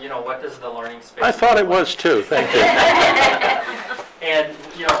question. So, what does the learning space... I thought it was too, thank you. And,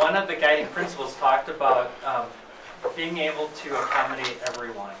 one of the guiding principles talked about being able to accommodate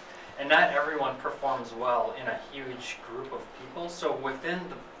everyone. And not everyone performs well in a huge group of people. So within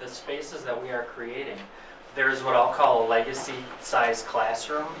the spaces that we are creating, there's what I'll call a legacy-sized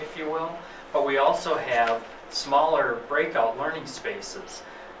classroom, if you will. But we also have smaller breakout learning spaces.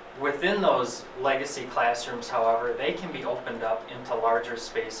 Within those legacy classrooms, however, they can be opened up into larger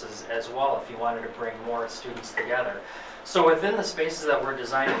spaces as well if you wanted to bring more students together. So within the spaces that we're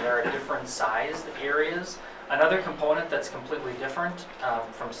designing, there are different sized areas. Another component that's completely different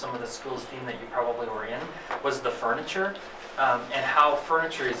from some of the schools' theme that you probably were in was the furniture and how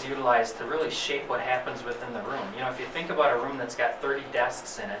furniture is utilized to really shape what happens within the room. If you think about a room that's got 30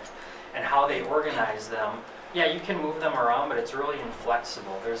 desks in it and how they organize them, yeah, you can move them around, but it's really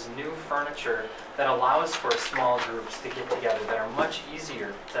inflexible. There's new furniture that allows for small groups to get together that are much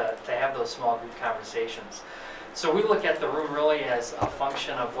easier to have those small group conversations. So we look at the room really as a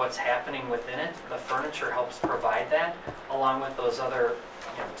function of what's happening within it. The furniture helps provide that, along with those other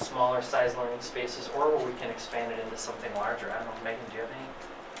smaller size learning spaces, or where we can expand it into something larger. I don't know, Megan, do you have any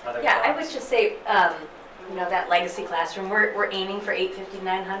other thoughts? I would just say, that legacy classroom, we're aiming for 850 to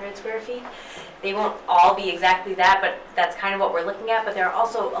 900 square feet. They won't all be exactly that, but that's kind of what we're looking at. But there are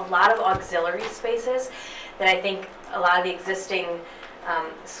also a lot of auxiliary spaces that I think a lot of the existing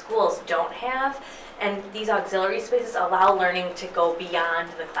schools don't have. And these auxiliary spaces allow learning to go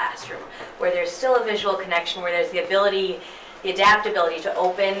beyond the classroom, where there's still a visual connection, where there's the ability, the adaptability to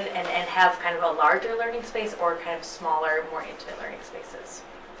open and have kind of a larger learning space or kind of smaller, more intimate learning spaces.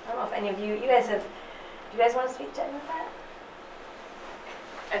 I don't know if any of you guys have, do you guys want to speak to any of that?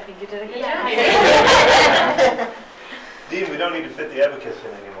 I think you did a good job. Dean, we don't need to fit the abacus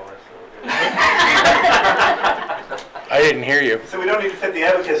in anymore, so we're good. I didn't hear you. So we don't need to fit the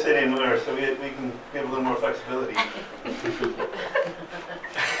abacus in anymore, so we can give a little more flexibility.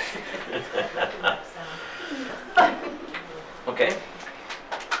 Okay.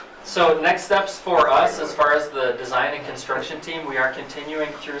 So next steps for us, as far as the design and construction team, we are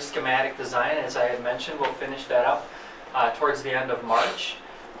continuing through schematic design. As I had mentioned, we'll finish that up towards the end of March.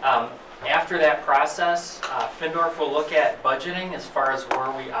 After that process, Findorf will look at budgeting as far as where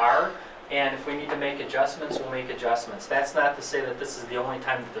we are, and if we need to make adjustments, we'll make adjustments. That's not to say that this is the only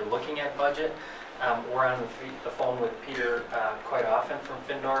time that they're looking at budget. We're on the phone with Peter quite often from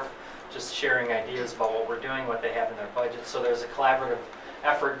Findorf, just sharing ideas about what we're doing, what they have in their budget. So there's a collaborative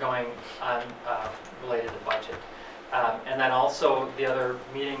effort going on related to budget. And then also the other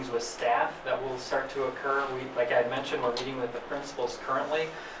meetings with staff that will start to occur. Like I mentioned, we're meeting with the principals currently.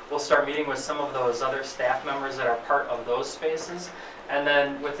 We'll start meeting with some of those other staff members that are part of those spaces. And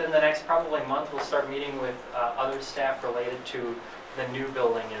then within the next probably month, we'll start meeting with other staff related to the new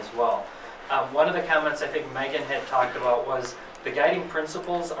building as well. One of the comments I think Megan had talked about was the guiding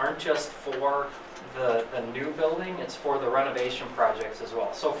principles aren't just for the new building, it's for the renovation projects as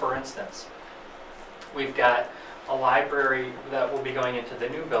well. So for instance, we've got a library that will be going into the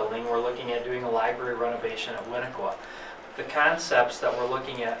new building. We're looking at doing a library renovation at Winnequa. The concepts that we're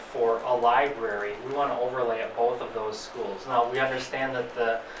looking at for a library, we want to overlay at both of those schools. Now, we understand that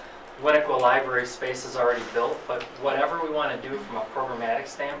the Winnequa library space is already built, but whatever we want to do from a programmatic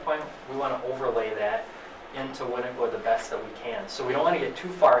standpoint, we want to overlay that into Winnequa the best that we can. So we don't want to get too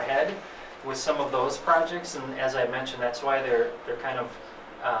far ahead with some of those projects, and as I mentioned, that's why they're kind of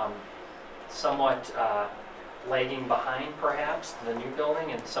somewhat lagging behind perhaps the new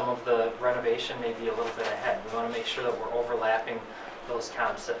building, and some of the renovation may be a little bit ahead. We want to make sure that we're overlapping those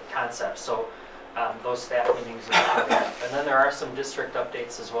concepts. So those staff meetings are that. And then there are some district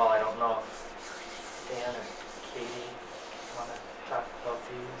updates as well. I don't know if Dan or Katie want to talk about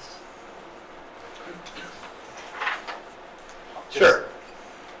these. Sure.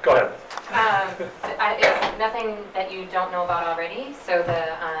 Go ahead. It's nothing that you don't know about already. So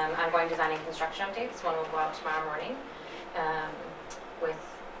the ongoing design and construction updates, one will go out tomorrow morning with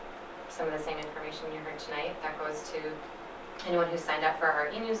some of the same information you heard tonight. That goes to anyone who signed up for our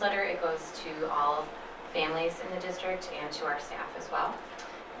e-newsletter. It goes to all families in the district and to our staff as well.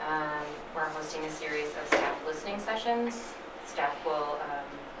 We're hosting a series of staff listening sessions. Staff will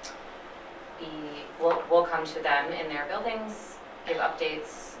we'll come to them in their buildings, give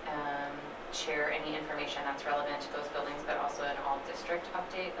updates, share any information that's relevant to those buildings, but also an all-district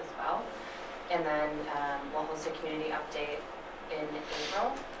update as well. And then we'll host a community update in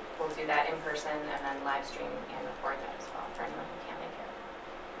April. We'll do that in person and then live stream and record that as well for anyone who can't make it.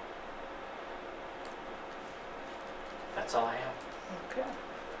 That's all I have. Okay.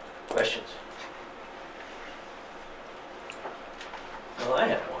 Questions? Well, I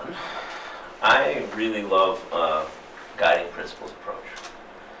have one. I really love guiding principles approach.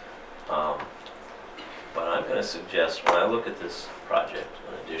 But I'm going to suggest, when I look at this project,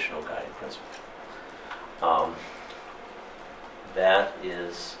 an additional guiding principle. That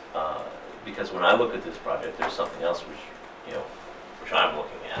is, because when I look at this project, there's something else which I'm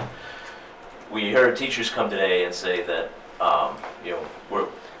looking at. We heard teachers come today and say that,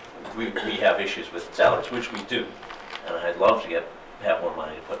 we have issues with salaries, which we do, and I'd love to have more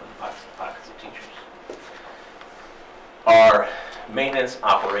money to put in the pockets of teachers. Our maintenance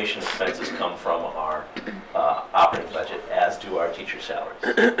operation expenses come from our operating budget, as do our teacher salaries.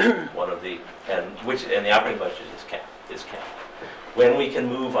 And the operating budget is capped. When we can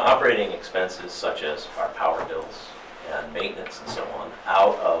move operating expenses such as our power bills and maintenance and so on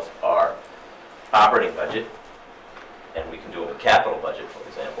out of our operating budget, and we can do it with capital budget, for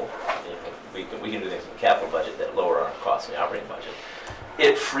example, we can do things in the capital budget that lower our costs in the operating budget.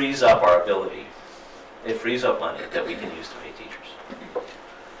 It frees up our ability. It frees up money that we can use to pay teachers.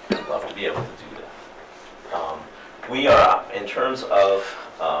 I'd love to be able to do that. We are, in terms of,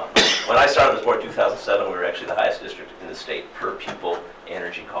 when I started this board in 2007, we were actually the highest district in the state per pupil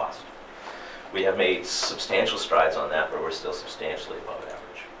energy cost. We have made substantial strides on that, but we're still substantially above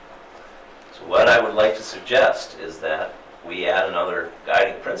average. So what I would like to suggest is that we add another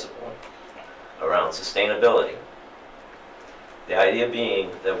guiding principle around sustainability. The idea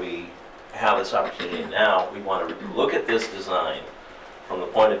being that we have this opportunity now, we want to look at this design from the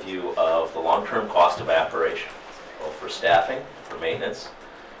point of view of the long-term cost of operation, both for staffing, for maintenance,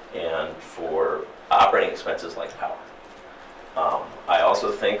 and for operating expenses like power. I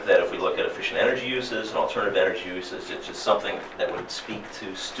also think that if we look at efficient energy uses and alternative energy uses, it's just something that would speak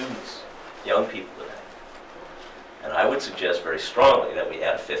to students, young people today. And I would suggest very strongly that we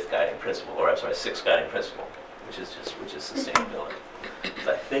add a sixth guiding principle, which is sustainability. Because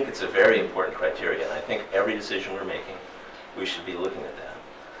I think it's a very important criteria, and I think every decision we're making, we should be looking at that.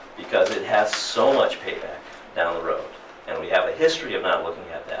 Because it has so much payback down the road. And we have a history of not looking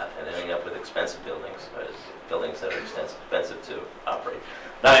at that and ending up with expensive buildings, buildings that are expensive to operate.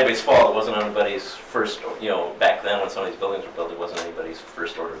 Not anybody's fault. It wasn't anybody's first, back then when some of these buildings were built, it wasn't anybody's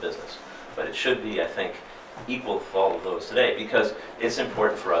first order of business. But it should be, I think, equal to all of those today, because it's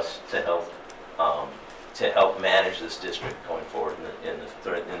important for us to help manage this district going forward in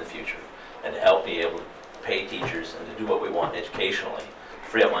the future, and to help be able to pay teachers and to do what we want educationally,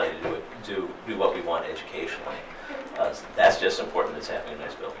 free up money to do what we want educationally. That's just important. That's happening in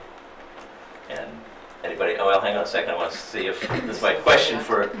this building, and second, I want to see if, this is my question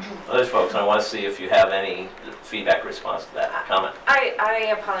for other folks, I want to see if you have any feedback response to that comment.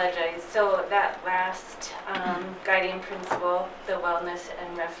 I apologize. So that last guiding principle, the wellness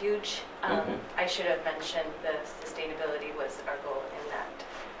and refuge, I should have mentioned the sustainability was our goal in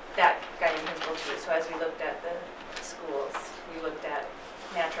that guiding principle too. So as we looked at the schools, we looked at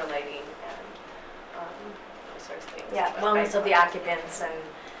natural lighting and those sorts of things. Yeah, wellness of the occupants, and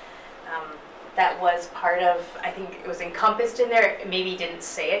that was part of, I think it was encompassed in there, maybe didn't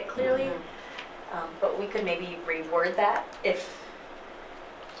say it clearly, but we could maybe reword that if.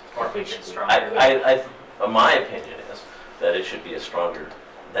 Or make it strong. My opinion is that it should be a stronger,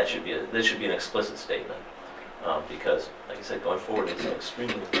 this should be an explicit statement, because, like I said, going forward, it's an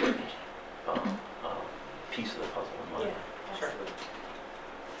extremely important piece of the puzzle in my mind. Sure.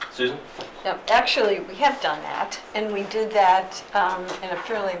 Susan? Yeah, actually, we have done that, and we did that in a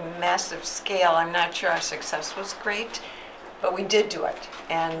fairly massive scale. I'm not sure our success was great, but we did do it,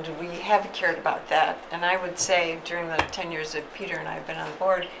 and we have cared about that. And I would say during the 10 years that Peter and I have been on the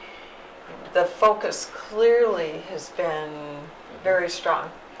board, the focus clearly has been very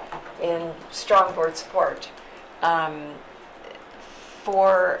strong in strong board support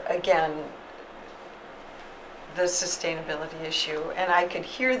for, again, the sustainability issue. And I could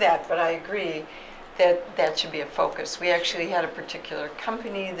hear that, but I agree that that should be a focus. We actually had a particular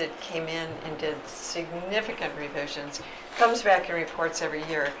company that came in and did significant revisions, comes back and reports every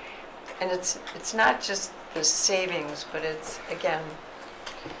year. And it's not just the savings, but it's, again,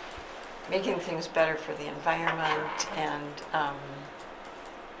 making things better for the environment and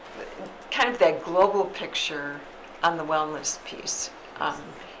kind of that global picture on the wellness piece.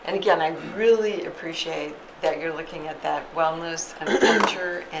 And again, I really appreciate that you're looking at that wellness and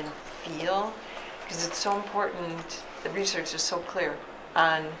culture and feel, because it's so important. The research is so clear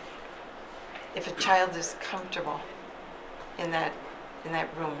on if a child is comfortable in that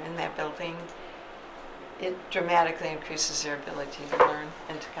room, in that building, it dramatically increases their ability to learn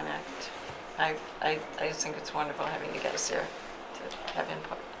and to connect. I just think it's wonderful having you guys here to have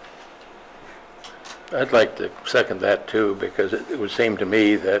input. I'd like to second that too, because it would seem to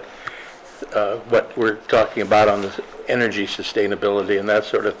me that what we're talking about on the energy sustainability and that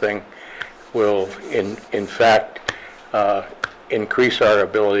sort of thing will in fact increase our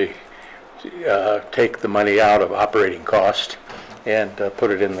ability to take the money out of operating cost and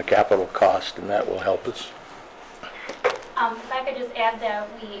put it in the capital cost, and that will help us. If I could just add that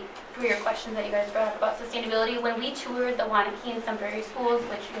for your questions that you guys brought up about sustainability, when we toured the Wanakee and Sunbury schools,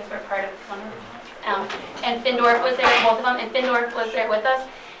 which you guys were part of one of them, and Findorf was there, both of them, and Findorf was there with us,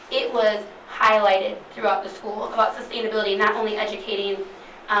 it was highlighted throughout the school about sustainability, not only educating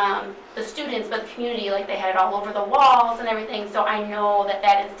the students, but the community. Like, they had it all over the walls and everything. So I know that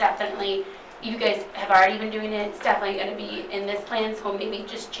that is definitely, you guys have already been doing it. It's definitely going to be in this plan. So maybe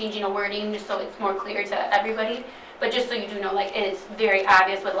just changing a wording just so it's more clear to everybody. But just so you do know, like, it is very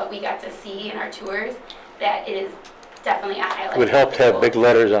obvious with what we got to see in our tours that it is definitely a highlight. It would help to have big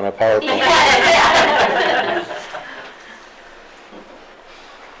letters on a PowerPoint.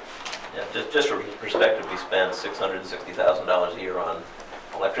 Yeah, just for perspective, we spend $660,000 a year on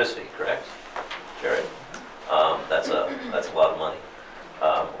electricity, correct, Jared? That's a lot of money.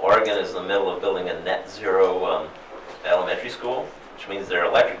 Oregon is in the middle of building a net zero elementary school, which means their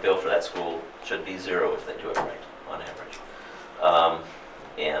electric bill for that school should be zero if they do it right, on average.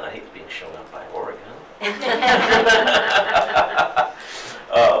 And I hate being shown up by Oregon.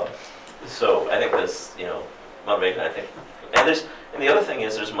 So I think this, motivation, I think, and the other thing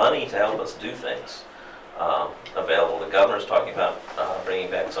is there's money to help us do things available. The governor's talking about bringing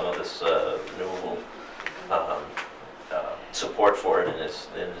back some of this renewable support for it in his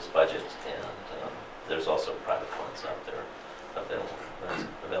budget, and there's also private funds out there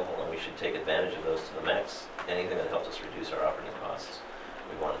available, and we should take advantage of those to the max. Anything that helps us reduce our operating costs,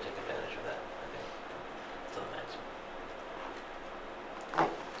 we want to take advantage of that, I think, to the max.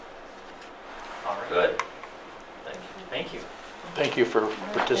 All right. Good. Thank you. Thank you for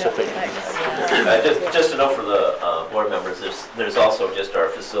participating. Just to know for the board members, there's also just our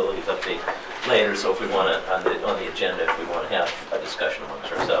facilities update later. So if we want to on the agenda, if we want to have a discussion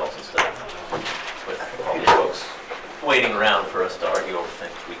amongst ourselves instead of with all these folks waiting around for us to argue over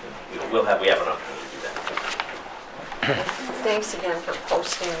things, we have an opportunity to do that. Thanks again for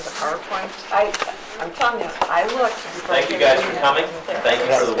posting the PowerPoint. I'm telling you, I looked. Thank you guys for coming. Thank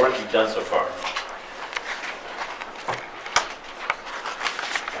you for the work you've done so far.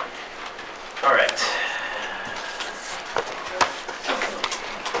 All right.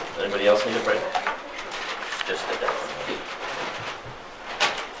 Anybody else need a break? Just sit down.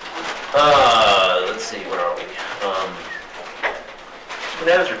 Let's see, where are we?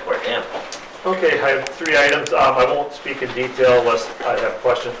 Superintendent's report, Dan. Okay, I have 3 items. I won't speak in detail unless I have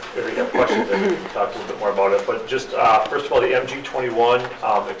questions. If you have questions, then we can talk a little bit more about it. But just first of all, the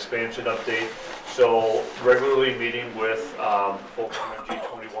MG21 expansion update. So regularly meeting with folks from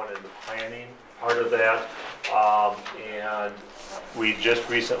MG21 in the planning part of that, and we just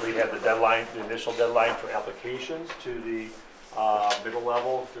recently had the deadline, the initial deadline for applications to the middle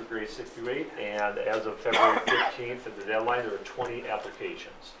level through grades 6 through 8, and as of February 15th at the deadline, there were 20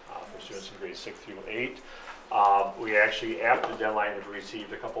 applications for students in grades 6 through 8. We actually, after the deadline, have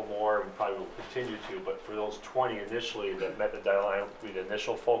received a couple more, and probably will continue to, but for those 20 initially that met the deadline, we had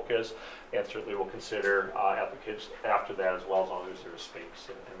initial focus, and certainly we'll consider applicants after that as well, as long as there's space,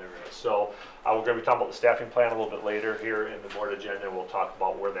 and there is. So we're going to be talking about the staffing plan a little bit later here in the board agenda, and we'll talk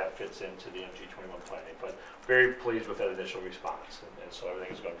about where that fits into the MG21 planning, but very pleased with that initial response, and so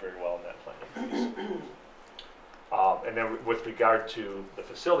everything is going very well in that planning piece. And then with regard to the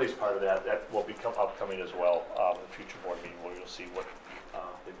facilities part of that, that will become upcoming as well in the future board meeting where you'll see what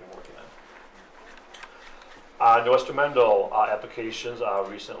they've been working on. New Mendel applications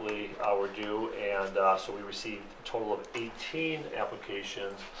recently were due, and so we received a total of 18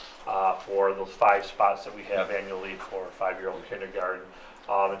 applications for those 5 spots that we have annually for 5-year-old kindergarten.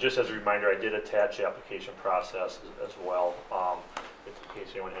 And just as a reminder, I did attach the application process as well, in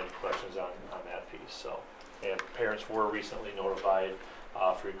case anyone had any questions on that piece. So. And parents were recently notified.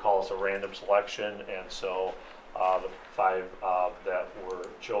 If you recall, it's a random selection, and so the 5 that were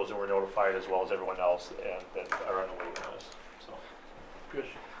chosen were notified, as well as everyone else, and that are on the waiting list. So, Chris,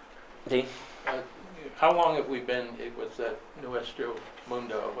 Dean, how long have we been with that Nuestro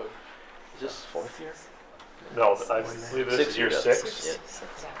Mundo? Is this 4th year? No, I believe this is year 6.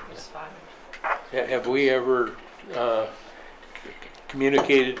 Yeah. Have we ever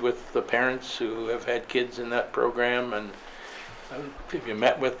communicated with the parents who have had kids in that program, and have you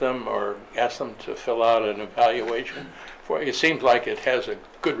met with them or asked them to fill out an evaluation? For it seems like it has a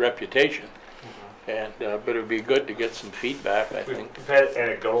good reputation, and but it would be good to get some feedback. I think we've had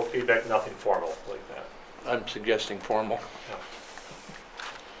anecdotal feedback, nothing formal like that. I'm suggesting formal. Yeah.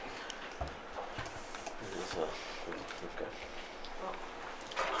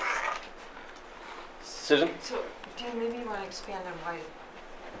 Susan? So, Dan, maybe you want to expand on why.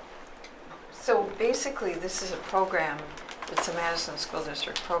 So basically, this is a program, it's a Madison School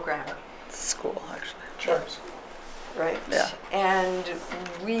District program. School, actually. Sure. Right? Yeah. And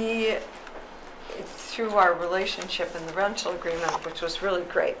we, through our relationship in the rental agreement, which was really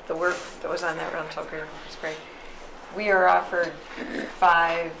great, the work that was on that rental agreement was great, we are offered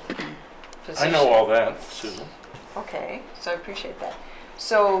 5 positions. I know all that, Susan. Okay, so I appreciate that.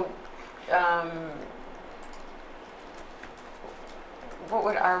 So, what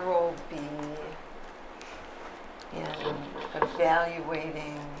would our role be in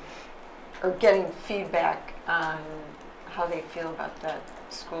evaluating or getting feedback on how they feel about that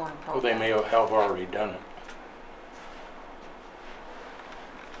school and program? Well, they may have already done it.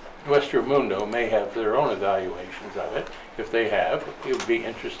 Nuestro Mundo may have their own evaluations of it. If they have, it would be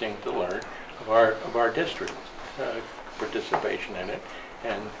interesting to learn of our district participation in it,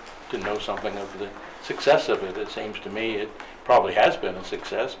 and to know something of the success of it. It seems to me it probably has been a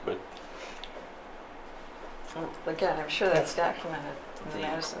success, but again, I'm sure that's documented in the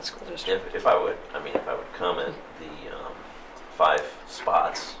Madison School District. If I would comment, the 5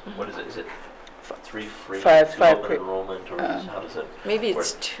 spots. What is it? Is it 3 free, 5 2 open enrollment, or how does it? Maybe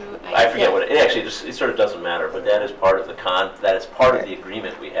it's 2. I forget what it actually. It sort of doesn't matter, but that is part of the that is part of the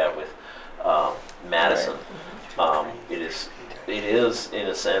agreement we have with Madison. Right. It is in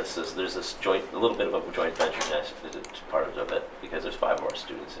a sense there's this a little bit of a joint venture part of it, because there's 5 of our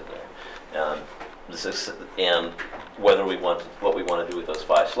students in there, and whether what we want to do with those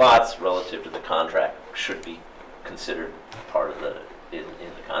 5 slots relative to the contract should be considered part of in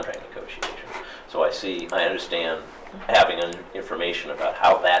the contract negotiation. So I understand having information about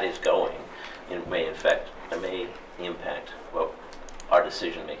how that is going. It may impact our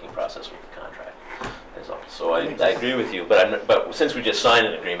decision-making process with the contract. So I agree with you, but since we just signed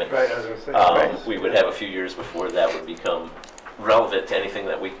an agreement, Right, I was gonna say. we would have a few years before that would become relevant to anything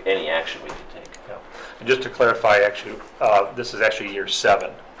any action we could take. Yeah. And just to clarify, actually, this is actually year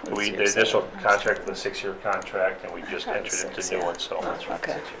 7. The initial contract was a 6-year contract, and we just entered into new ones. So that's right.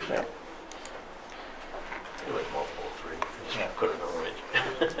 Okay. 6 years. It was multiple 3. Yeah. Couldn't remember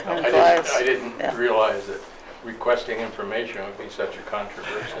it. I didn't realize that requesting information would be such a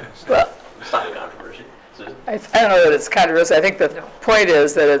controversy. Well, It's not a controversy. I don't know that it's controversial. I think the point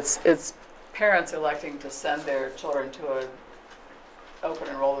is that it's parents electing to send their children to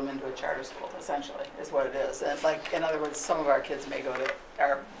enroll them into a charter school, essentially, is what it is. And like, in other words, some of our kids may go to,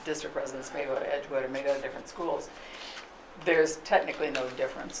 our district residents may go to Edgewood or may go to different schools. There's technically no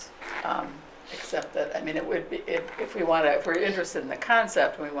difference, except that, I mean, it would be, if we're interested in the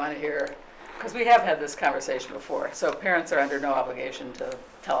concept and we want to hear, because we have had this conversation before, so parents are under no obligation to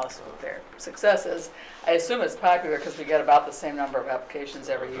tell us what their success is. I assume it's popular because we get about the same number of applications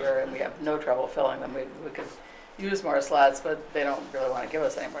every year and we have no trouble filling them. We could use more slots, but they don't really want to give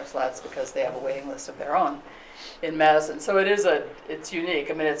us any more slots because they have a waiting list of their own in Madison. So it's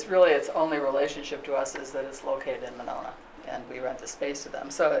unique. I mean, it's really, its only relationship to us is that it's located in Monona and we rent the space to them.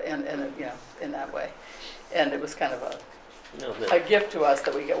 So, you know, in that way. And it was kind of a gift to us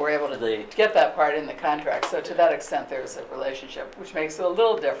that we're able to get that part in the contract. So to that extent, there's a relationship, which makes it a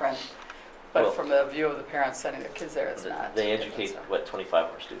little different. But Well, from the view of the parents sending their kids there, it's not. They educate, what,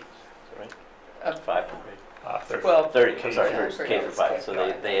 25 more students, is that right? 5? 30. Well, 30, I'm sorry, yeah, 30, K for 5. So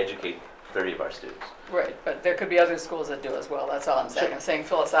K. they educate 30 of our students. Right, but there could be other schools that do as well. That's all I'm saying. I'm saying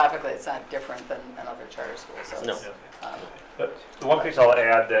philosophically, it's not different than other charter schools. So No. But the one piece I'll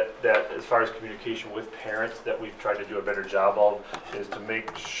add that as far as communication with parents that we've tried to do a better job of is to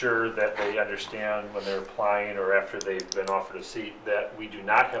make sure that they understand when they're applying or after they've been offered a seat that we do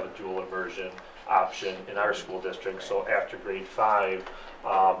not have a dual immersion option in our school district. So after grade 5,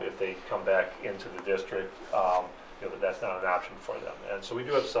 if they come back into the district, you know, that's not an option for them. And so we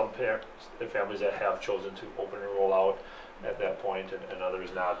do have some parents and families that have chosen to open and roll out at that point, and others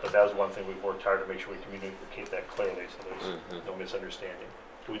not. But that was one thing we've worked hard to make sure we communicate that clearly, so there's no misunderstanding.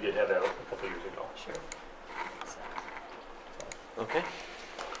 We did have that a couple years ago. Sure. Okay.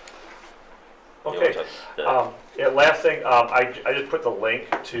 Okay. Yeah, last thing, I just put the link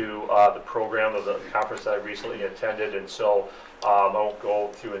to the program of the conference that I recently attended, and so I won't go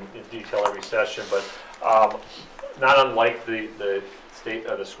through in detail every session, but not unlike the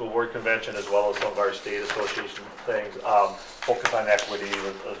school board convention as well as some of our state association things, focus on equity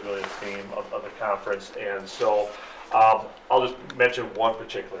was really the theme of the conference. And so I'll just mention one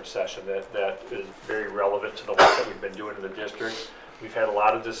particular session that is very relevant to the work that we've been doing in the district. We've had a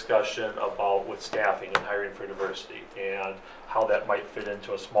lot of discussion about with staffing and hiring for diversity and how that might fit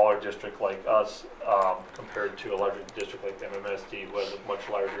into a smaller district like us compared to a larger district like MMSD, who has a much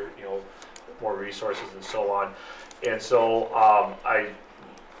larger, you know, more resources and so on. And so I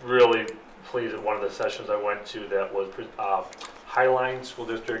really pleased at one of the sessions I went to that was Highline School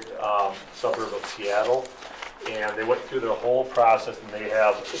District, suburb of Seattle, and they went through their whole process, and they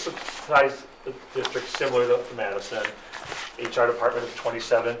have, it's a size district similar to Madison, HR department of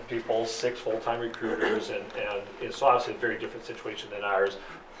 27 people, 6 full-time recruiters, and it's obviously a very different situation than ours,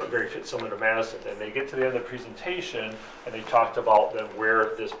 but very similar to Madison. And they get to the end of the presentation, and they talked about then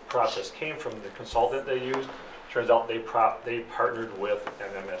where this process came from, the consultant they used. Turns out they partnered with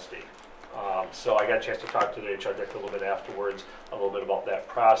MMSD. So I got a chance to talk to the HR director a little bit afterwards, a little bit about that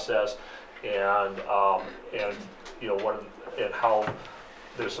process, and you know and how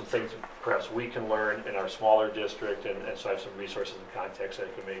there's some things perhaps we can learn in our smaller district, and so I have some resources and context that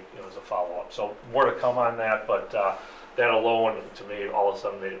I can make, you know, as a follow-up. So more to come on that, but that alone to me all of a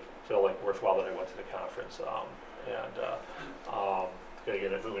sudden made it feel like worthwhile that I went to the conference.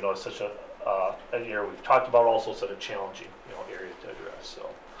 Again, we know it's such a year we've talked about, also such a challenging, you know, area to address. So,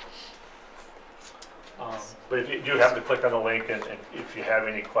 but if you do have to click on the link, and if you have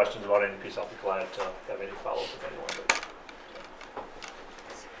any questions about any piece, I'll be glad to have any follow-up with anyone.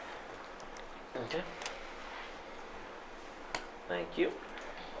 Okay. Thank you.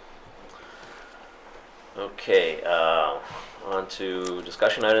 Okay, on to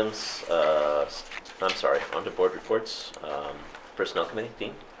discussion items. I'm sorry, on to board reports. Personnel Committee,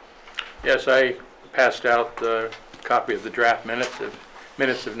 Dean? Yes, I passed out a copy of the draft minutes. The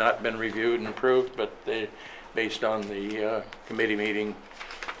minutes have not been reviewed and approved, but they, based on the committee meeting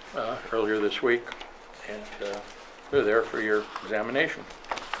earlier this week, and they're there for your examination.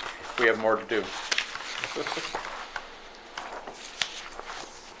 We have more to do.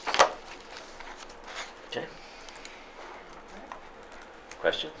 Okay.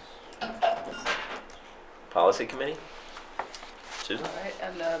 Questions? Policy Committee? Susan? All right,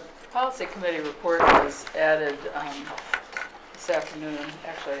 and the policy committee report was added this afternoon.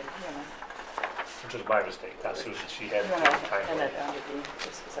 Actually, Which was my mistake, not Susan. She had time. And that down to Dean,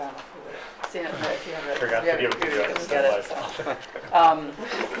 just because I don't know who would have seen it, but if you have it, Forgot to give it to you. you can get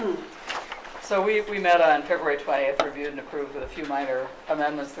it. So we met on February 20th, reviewed and approved with a few minor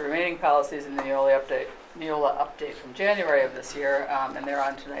amendments the remaining policies in the Neola update from January of this year, and they're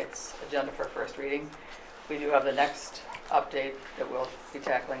on tonight's agenda for first reading. We do have the next update that we'll be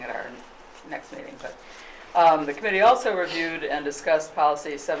tackling at our next meeting, but The committee also reviewed and discussed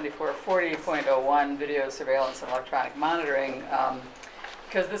policy 7440.01, video surveillance and electronic monitoring,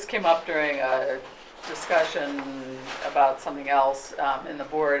 because this came up during a discussion about something else in the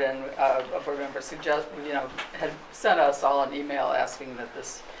board, and a board member had sent us all an email asking that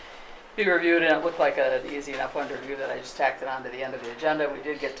this be reviewed, and it looked like an easy enough one to review that I just tacked it on to the end of the agenda. We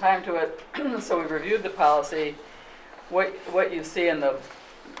did get time to it, so we reviewed the policy. What you see in the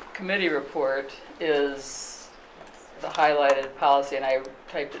committee report is the highlighted policy, and I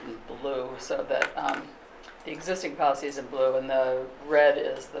typed it in blue so that the existing policy is in blue, and the red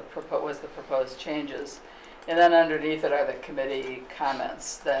is the proposed changes. And then underneath it are the committee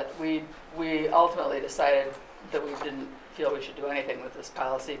comments that we ultimately decided that we didn't feel we should do anything with this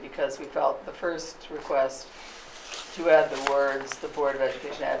policy because we felt the first request to add the words, the Board of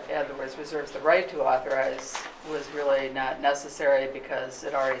Education add the words reserves the right to authorize was really not necessary because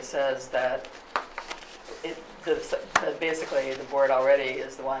it already says that that basically the board already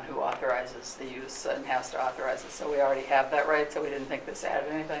is the one who authorizes the use and has to authorize it. So we already have that right, so we didn't think this added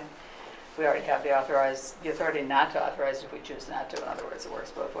anything. We already have the authority not to authorize it if we choose not to. In other words, it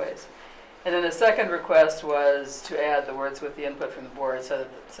works both ways. And then the second request was to add the words with the input from the board so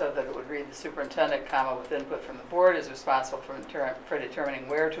that it would read the superintendent, with input from the board is responsible for determining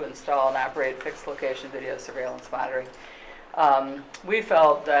where to install and operate fixed location video surveillance monitoring. We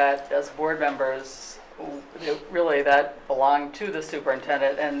felt that as board members, really that belonged to the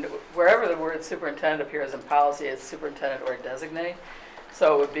superintendent, and wherever the word superintendent appears in policy, it's superintendent or designate.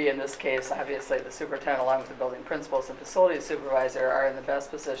 So it would be, in this case, obviously the superintendent along with the building principals and facilities supervisor are in the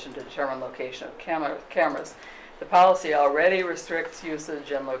best position to determine location of cameras. The policy already restricts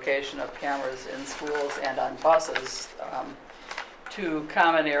usage and location of cameras in schools and on buses to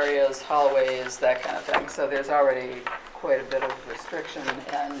common areas, hallways, that kind of thing. So there's already quite a bit of restriction,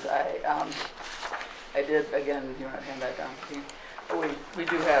 and I did, again, you want to hand that down to me? You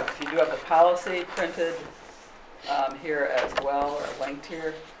do have the policy printed here as well, or linked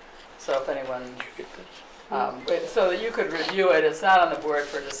here. So if anyone, so that you could review it. It's not on the board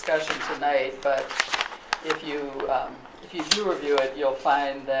for discussion tonight, but if you do review it, you'll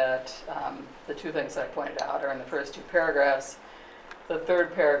find that the two things I pointed out are in the first two paragraphs. The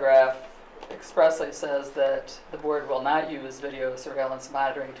third paragraph expressly says that the board will not use video surveillance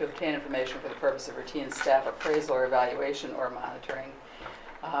monitoring to obtain information for the purpose of routine staff appraisal or evaluation or monitoring.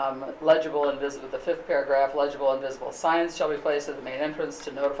 Legible and visible, the fifth paragraph, legible and visible signs shall be placed at the main entrance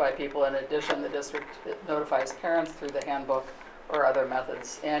to notify people. In addition, the district notifies parents through the handbook or other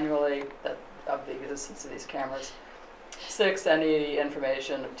methods annually of the existence of these cameras. 6, any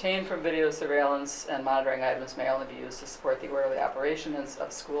information obtained from video surveillance and monitoring items may only be used to support the orderly operations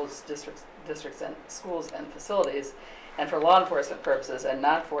of schools, districts and schools and facilities, and for law enforcement purposes, and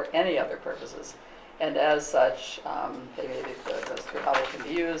not for any other purposes. And as such, they may be goes through how they can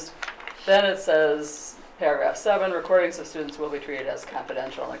be used. Then it says, paragraph 7, recordings of students will be treated as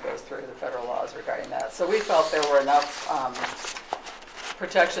confidential, and it goes through the federal laws regarding that. So we felt there were enough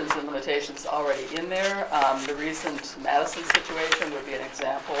protections and limitations already in there. The recent Madison situation would be an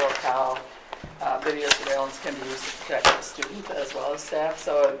example of how video surveillance can be used to protect the student as well as staff.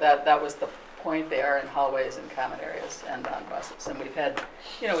 So that was the point there in hallways and common areas and on buses. And we've had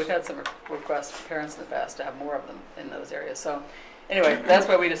some requests from parents in the past to have more of them in those areas. So anyway, that's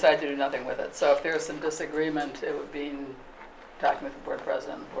why we decided to do nothing with it. So if there's some disagreement, it would be talking with the board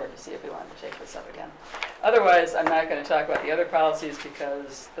president and the board to see if we wanted to take this up again. Otherwise, I'm not going to talk about the other policies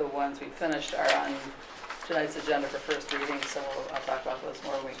because the ones we finished are on tonight's agenda for first reading, so I'll talk about those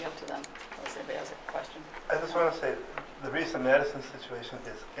more when we get to them, unless anybody has a question. I just want to say, the recent Madison situation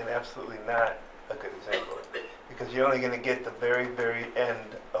is absolutely not a good example, because you're only going to get the very, very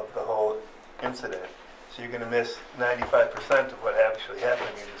end of the whole incident. So you're going to miss 95% of what actually happened.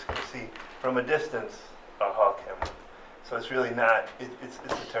 You're just going to see, from a distance, a hall camera. So it's really not, it's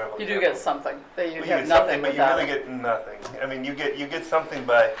a terrible You example. do get something. You get have something, nothing but you really get nothing. I mean, you get something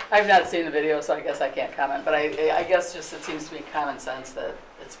by... I've not seen the video, so I guess I can't comment, but I guess just it seems to me common sense that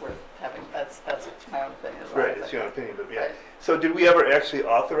it's worth having. That's my own opinion as well. Right, it's your own opinion, but yeah. Right. So did we ever actually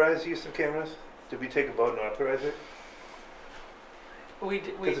authorize use of cameras? Did we take a vote and authorize it? We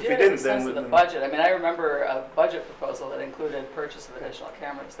did if we in didn't, the sense then of the budget. I mean, I remember a budget proposal that included purchase of additional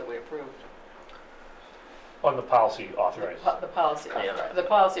cameras that we approved. On the policy authorized. The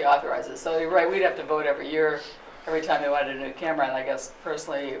policy authorizes. So you're right, we'd have to vote every year, every time they wanted a new camera, and I guess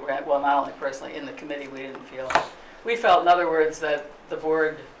personally, well, not only personally, in the committee, we felt, in other words, that the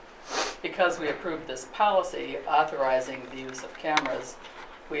board, because we approved this policy authorizing the use of cameras,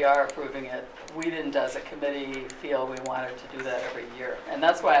 we are approving it. We didn't, as a committee, feel we wanted to do that every year. And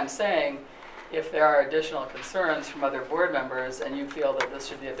that's why I'm saying If there are additional concerns from other board members and you feel that this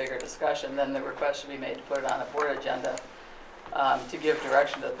should be a bigger discussion, then the request should be made to put it on a board agenda to give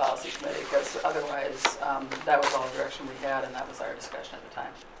direction to the policy committee, because otherwise that was all the direction we had and that was our discussion at the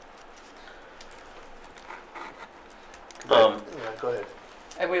time. Yeah, go ahead.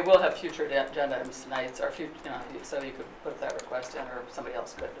 And we will have future agenda items tonight, or so you could put that request in, or somebody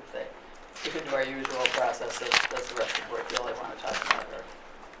else could if they. We could do our usual process as the rest of the board feel they want to talk about it.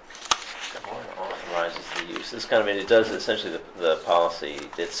 Authorizes the use. This kind of, it does essentially the policy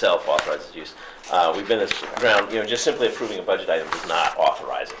itself authorizes use. We've been this ground, just simply approving a budget item does not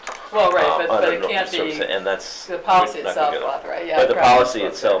authorize it. Well, right, but it can't be. And that's the policy itself authorize. Yeah, but the policy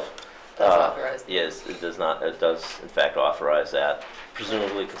itself does authorize. Yes, it does not. It does in fact authorize that,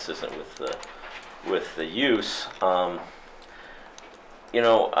 presumably consistent with the use. I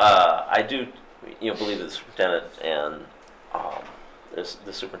do, believe that the superintendent and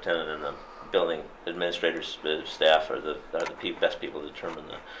the superintendent and the building administrators staff are the best people to determine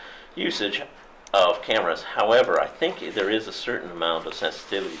the usage of cameras. However, I think there is a certain amount of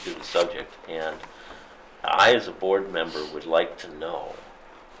sensitivity to the subject, and I, as a board member, would like to know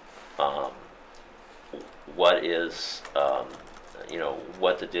what is,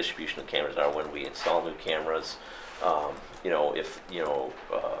 what the distribution of cameras are when we install new cameras.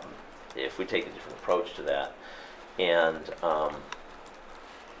 If we take a different approach to that, and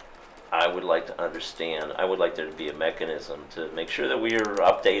I would like to understand. I would like there to be a mechanism to make sure that we are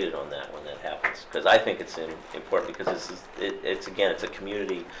updated on that when that happens, because I think it's important. Because it's a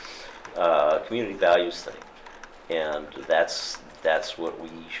community values thing, and that's what we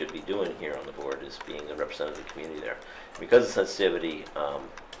should be doing here on the board, is being a representative of the community there. Because of sensitivity,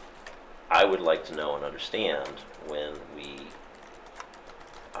 I would like to know and understand when we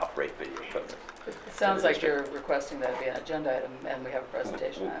operate video equipment. It sounds like you're requesting that be an agenda item, and we have a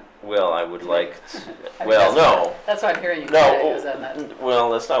presentation on it. Well, I would like to, well, no. That's what I'm hearing you say. Is that not? Well,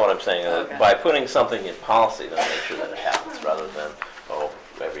 that's not what I'm saying. Okay. By putting something in policy, then make sure that it happens, rather than,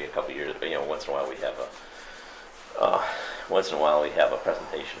 every couple of years, once in a while we have a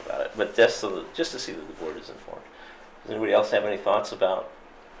presentation about it. But just to see that the board is informed. Does anybody else have any thoughts about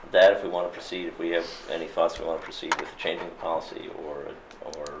that? If we want to proceed, if we have any thoughts, we want to proceed with changing the policy or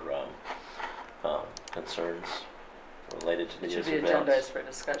concerns related to the use of It should be agendized for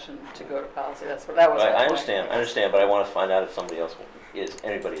discussion to go to policy. That was. I understand, but I want to find out if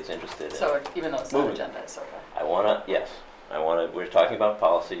anybody is interested. So even though it's not agendized, okay. Yes. We're talking about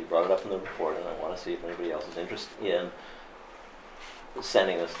policy. You brought it up in the report, and I want to see if anybody else is interested in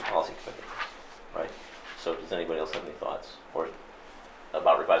sending this to policy committee. Right. So does anybody else have any thoughts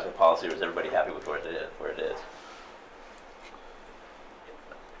about revising the policy, or is everybody happy with where it is?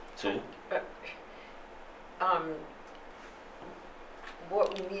 Susan? What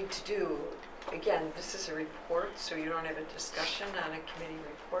we need to do, again, this is a report, so you don't have a discussion on a committee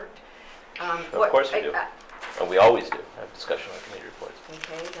report. Of course we do. And we always do have discussion on committee reports.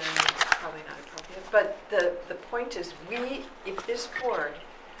 Okay, then it's probably not appropriate. But the point is, if this board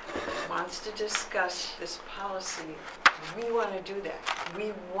wants to discuss this policy, we want to do that.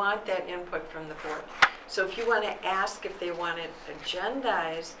 We want that input from the board. So if you want to ask if they want it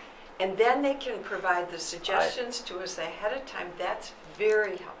agendized, and then they can provide the suggestions to us ahead of time, that's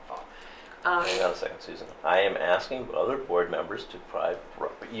very helpful. Hang on a second, Susan. I am asking other board members to provide.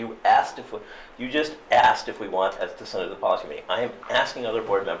 You just asked if we want to send it to the policy committee. I am asking other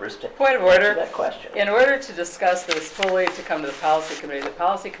board members to Point of order. answer that question. In order to discuss this fully, to come to the policy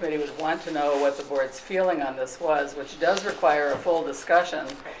committee would want to know what the board's feeling on this was, which does require a full discussion,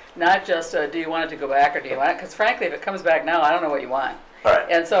 not just do you want it to go back or do you want it? Because frankly, if it comes back now, I don't know what you want. All right.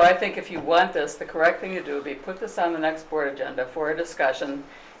 And so I think if you want this, the correct thing to do would be put this on the next board agenda for a discussion.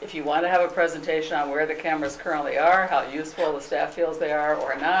 If you want to have a presentation on where the cameras currently are, how useful the staff feels they are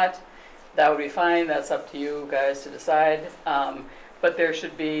or not, that would be fine. That's up to you guys to decide. But it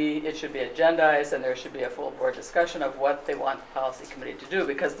should be agendized, and there should be a full board discussion of what they want the policy committee to do,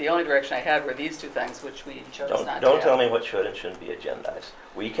 because the only direction I had were these two things, which we chose not to have. Don't tell me what should and shouldn't be agendized.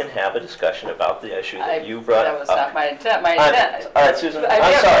 We can have a discussion about the issue that you brought up. That was not my intent. All right, Susan,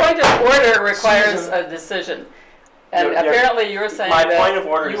 I'm sorry. Point of order requires a decision. And apparently you're saying that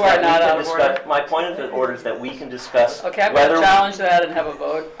you are not out of order. My point of order is that we can discuss. Okay, I'm going to challenge that and have a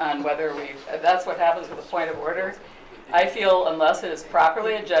vote on whether that's what happens with a point of order. I feel unless it is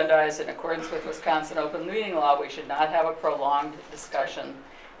properly agendized in accordance with Wisconsin open meeting law, we should not have a prolonged discussion,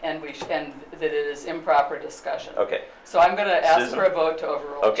 and that it is improper discussion. Okay. So I'm going to ask for a vote to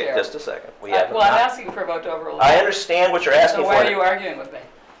overrule the chair. Okay, just a second. I'm asking for a vote to overrule the chair. I understand what you're asking for. So why are you arguing with me?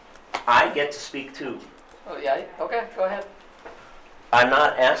 I get to speak too. Oh, yeah? Okay, go ahead. I'm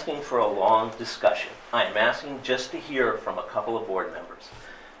not asking for a long discussion. I am asking just to hear from a couple of board members.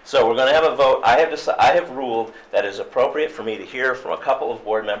 So we're going to have a vote. I have ruled that it is appropriate for me to hear from a couple of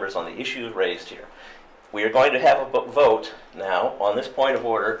board members on the issues raised here. We are going to have a vote now on this point of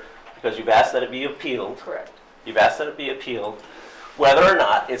order because you've asked that it be appealed. Correct. You've asked that it be appealed, whether or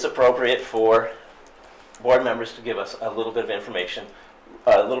not it's appropriate for board members to give us a little bit of information,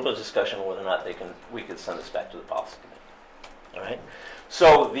 a little bit of discussion on whether or not we could send this back to the policy committee. All right?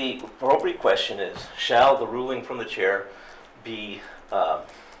 So the appropriate question is, shall the ruling from the chair be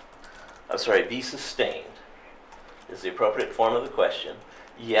sustained? Is the appropriate form of the question.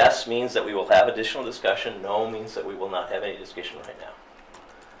 Yes means that we will have additional discussion. No means that we will not have any discussion right now.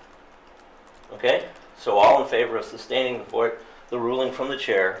 Okay? So all in favor of sustaining the ruling from the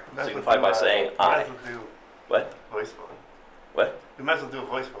chair, signify by saying aye. What? Voice vote. What? We might as well do a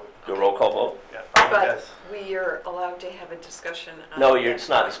voice vote. Do a roll call vote? Yeah. But Yes. we are allowed to have a discussion on No, that it's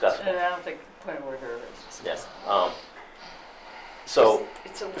not point. discussable. And I don't think point of order is Yes. So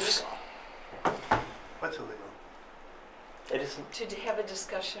It's illegal What's illegal? it isn't. to have a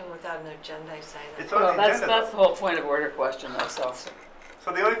discussion without an agenda, I say that. It's on well, the that's agenda. the whole point of order question, though. So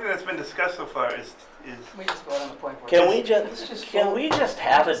So the only thing that's been discussed so far is we just vote on the point of order. Can we just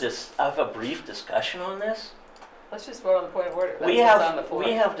have a brief discussion on this? Let's just vote on the point of order. That's We what's on the floor.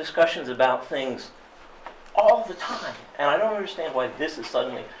 have discussions about things all the time, and I don't understand why this is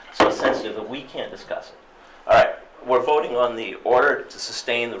suddenly so sensitive that we can't discuss it. All right, we're voting on the order to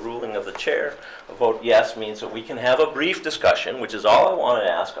sustain the ruling of the chair. A vote yes means that we can have a brief discussion, which is all I want to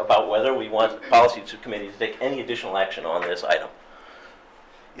ask, about whether we want the policy committee to take any additional action on this item.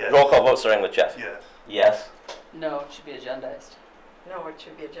 yes. Roll call vote starting with Jeff. Yes. Yes. No, it should be agendized. No, it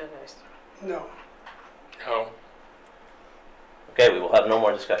should be agendized. No. No. Okay, we will have no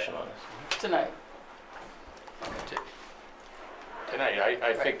more discussion on this. Tonight. Tonight,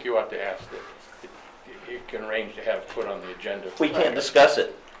 I think you ought to ask that you can arrange to have it put on the agenda. We can't discuss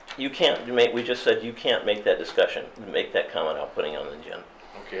it. You can't make, we just said you can't make that discussion, make that comment out putting it on the agenda.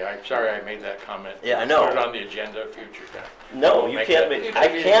 Okay, I'm sorry I made that comment. Yeah, I know. Put it on the agenda future time. No, you can't make, I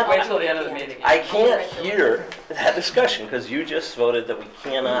can't. Wait till the end of the meeting. I can't hear that discussion because you just voted that we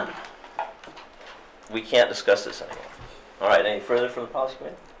can't discuss this anymore. All right, any further from the policy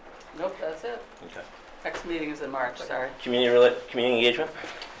committee? Nope, that's it. Okay. Next meeting is in March, sorry. Community engagement?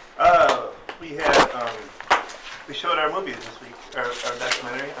 We showed our movies this week, our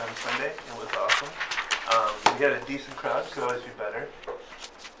documentary on Sunday. It was awesome. We had a decent crowd, could always be better.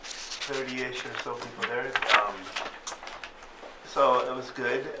 30-ish or so people there. So it was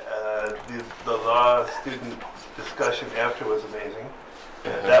good. The law student discussion after was amazing.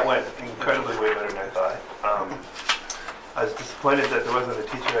 That went incredibly way better than I thought. I was disappointed that there wasn't a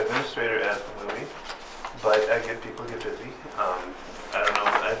teacher administrator at the movie, but I get people get busy. I don't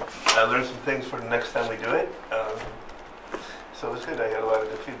know. I learned some things for the next time we do it. So it was good. I got a lot of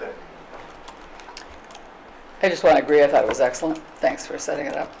good feedback. I just want to agree, I thought it was excellent. Thanks for setting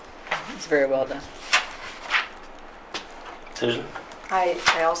it up. It's very well done. Susan? I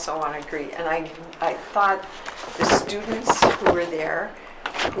also want to agree, and I thought the students who were there,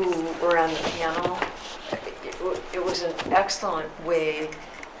 who were on the panel, it was an excellent way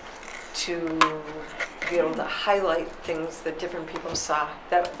to be able to highlight things that different people saw.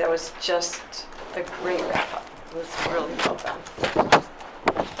 That was just a great wrap-up. It was really well done.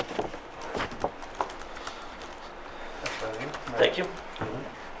 Thank you.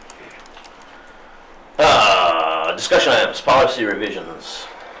 Discussion items, policy revisions.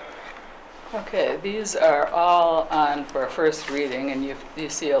 Okay, these are all on for a first reading, and you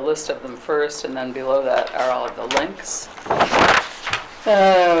see a list of them first, and then below that are all of the links.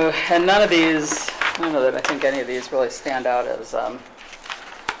 And none of these, I don't know that I think any of these really stand out as,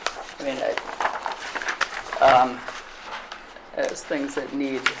 as things that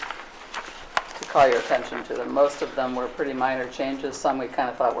need to call your attention to them. Most of them were pretty minor changes. Some we kind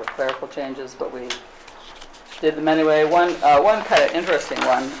of thought were clerical changes, but we did them anyway. One kind of interesting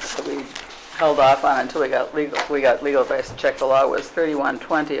one that we held off on until we got legal advice to check the law was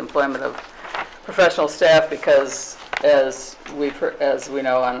 3120, employment of professional staff, because as we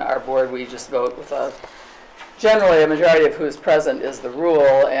know on our board, we just vote with generally a majority of who's present is the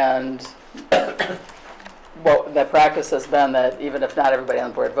rule, and well, the practice has been that even if not everybody on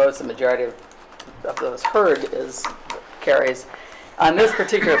the board votes, the majority of those heard carries. On this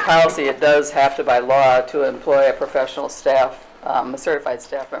particular policy, it does have to, by law, to employ a professional staff, a certified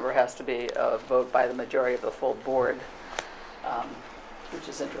staff member has to be a vote by the majority of the full board, which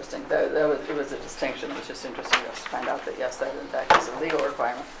is interesting. It was a distinction. It was just interesting to us to find out that, yes, that in fact is a legal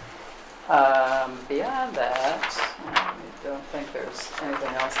requirement. Beyond that, I don't think there's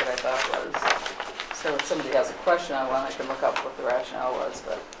anything else that I thought was, so if somebody has a question on one, I can look up what the rationale was,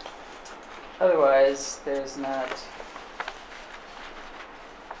 but otherwise, there's not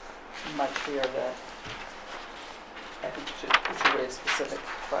much here that I think should raise specific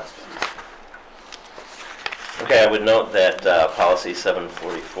questions. Okay, I would note that policy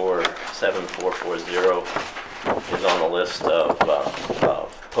 7440 is on the list of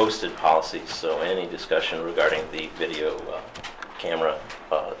posted policies, so any discussion regarding the video camera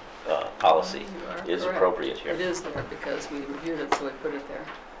policy is correct. appropriate here. It is there because we reviewed it, so we put it there.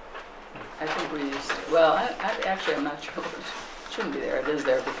 I think we used it. Well, actually, I'm not sure. It shouldn't be there. It is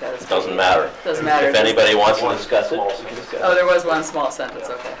there because... Doesn't matter. Doesn't matter. If anybody wants to discuss it, we can discuss it. Oh, there was one small sentence.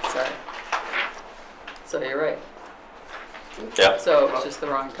 Okay, sorry. So you're right. Yeah. So it's just the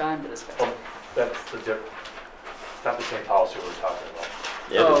wrong time to discuss it. Well, that's the not the same policy we were talking about.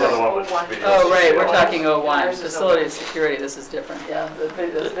 Yeah, the other one was video Oh, right, we're surveillance. talking 01. Facility security, this is different. Yeah, the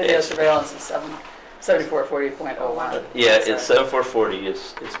video surveillance is 7440.01. Yeah, it's 7440.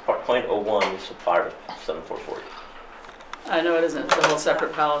 It's .01 is a part of 7440. I know it isn't. It's a whole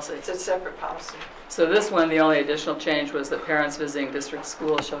separate policy. It's a separate policy. So this one, the only additional change was that parents visiting district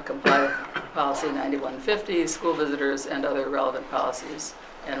schools shall comply with policy 9150, school visitors, and other relevant policies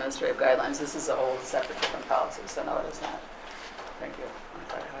and administrative guidelines. This is a whole separate different policy, so no, it is not. Thank you.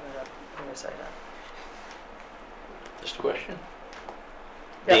 How did I oversight that? Just a question.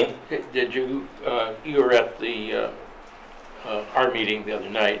 Yeah. Dean? Did you, you were at the, our meeting the other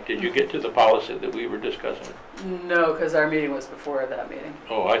night. Did you get to the policy that we were discussing? No, because our meeting was before that meeting.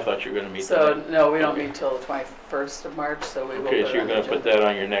 Oh, I thought you were going to meet So, tonight. no, we don't meet till the 21st of March, so we will put Okay, it so you're on the going to put agenda. that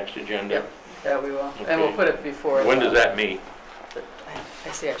on your next agenda? Yep, yeah, we will. Okay. And we'll put it before. When does that meet?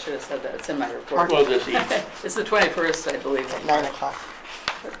 I see, I should have said that. It's in my report. Well, this evening. It's the 21st, I believe. At 9 o'clock.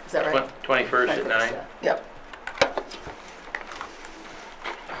 Is that right? 21st at 9? Yeah. Yep.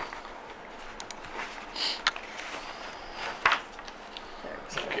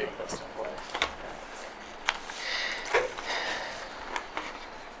 Okay.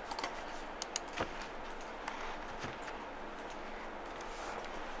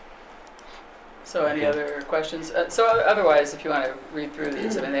 So any other questions? So otherwise, if you want to read through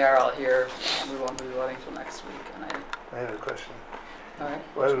these, I mean, they are all here. We won't be voting till next week. And I have a question. all right.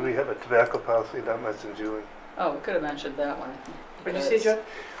 Why would we have a tobacco policy not mention Julie? Oh, we could have mentioned that one. What did you say, Joe?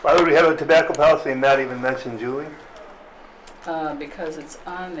 Why would we have a tobacco policy and not even mention Julie? Because it's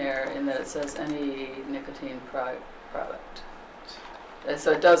on there in that it says any nicotine product. And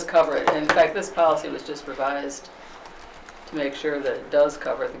so it does cover it. And in fact, this policy was just revised to make sure that it does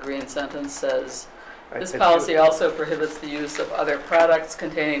cover it. The green sentence says, this policy also prohibits the use of other products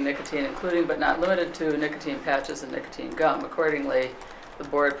containing nicotine, including but not limited to nicotine patches and nicotine gum. Accordingly, the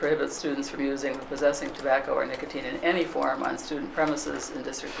board prohibits students from using or possessing tobacco or nicotine in any form on student premises, in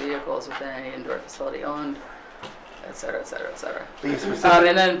district vehicles, within any indoor facility owned, et cetera, et cetera, et cetera.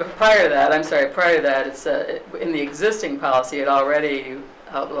 And then prior to that, it's in the existing policy, it already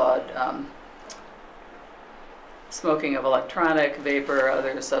outlawed smoking of electronic, vapor,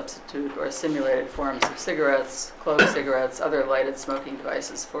 other substitute or simulated forms of cigarettes, closed cigarettes, other lighted smoking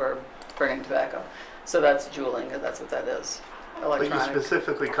devices for burning tobacco. So that's juuling, that's what that is. But you Electronic.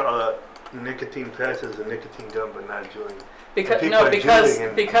 specifically call it nicotine patches and nicotine gum, but not juuling.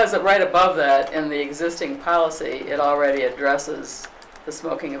 Because right above that, in the existing policy, it already addresses the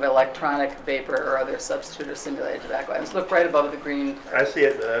smoking of electronic, vapor, or other substitute or simulated tobacco items. Look right above the green. I see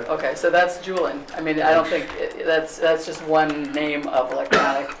it. Okay, so that's juuling. I mean, I don't think that's just one name of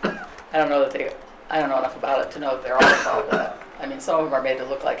electronic. I don't know enough about it to know that they're all called that. I mean, some of them are made to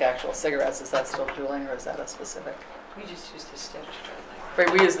look like actual cigarettes. Is that still juuling, or is that a specific? We just used the statutory language.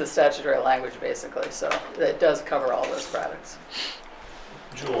 Right, we use the statutory language basically, so it does cover all those products.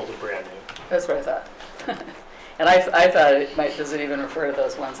 Juul's a brand name. That's what I thought. And I thought it might, does it even refer to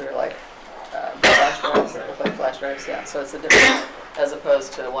those ones that are like flash drives, that look like flash drives? Yeah, so it's a different, as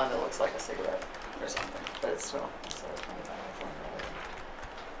opposed to one that looks like a cigarette or something, but it's still,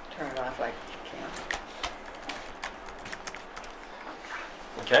 turn it off like you can.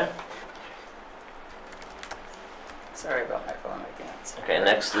 Okay. Sorry about my phone, I can't. Okay,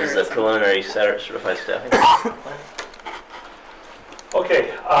 next is the preliminary certified staffing plan.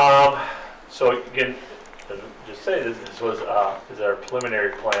 Okay, so again, just say this was is our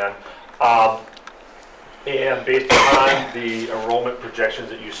preliminary plan, and based on the enrollment projections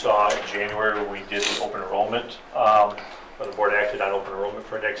that you saw in January, where we did the open enrollment, when the board acted on open enrollment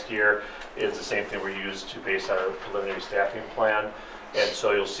for next year, is the same thing we used to base our preliminary staffing plan. And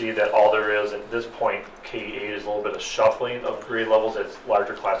so you'll see that all there is at this point, K-8 is a little bit of shuffling of grade levels as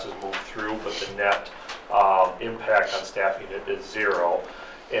larger classes move through, but the net impact on staffing is 0.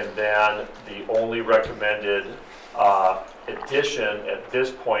 And then the only recommended addition at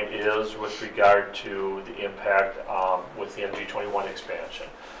this point is with regard to the impact with the MG21 expansion.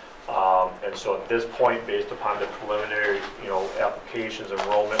 And so at this point, based upon the preliminary, applications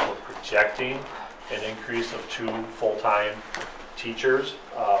enrollment, we're projecting an increase of 2 full-time teachers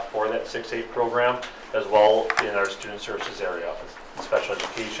for that 6-8 program, as well in our student services area, special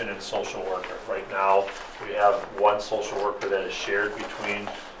education and social worker. Right now, we have 1 social worker that is shared between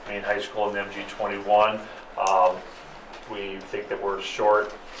Main High School and MG21. We think that we're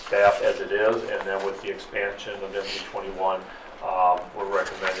short staffed as it is, and then with the expansion of MG21, we're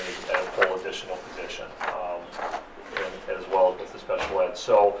recommending a full additional position, and as well as with the special ed.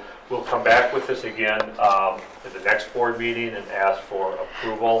 So we'll come back with this again at the next board meeting and ask for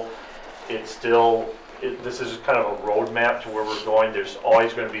approval. This is kind of a roadmap to where we're going. There's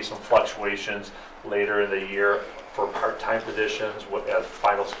always going to be some fluctuations later in the year for part-time positions as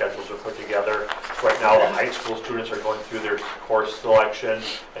final schedules are put together. Right now, the high school students are going through their course selection,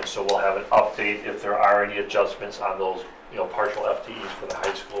 and so we'll have an update if there are any adjustments on those, partial FTEs for the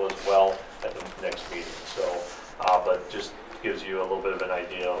high school as well at the next meeting. So, but just gives you a little bit of an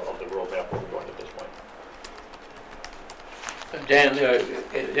idea of the roadmap where we're going at this point. Dan,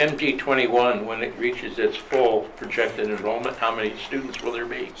 MG21, when it reaches its full projected enrollment, how many students will there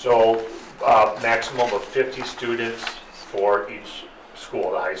be? So maximum of 50 students for each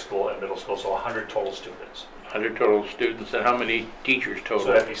school, the high school and middle school, so 100 total students. 100 total students, and how many teachers total?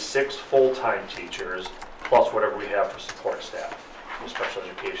 So that'd be 6 full-time teachers, plus whatever we have for support staff, special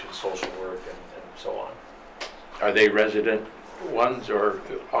education, social work, and so on. Are they resident ones or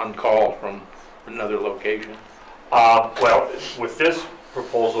on call from another location? Well, with this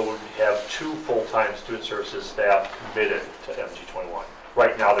proposal, we have 2 full-time student services staff committed to MG21.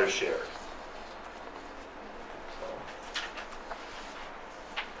 Right now, they're shared.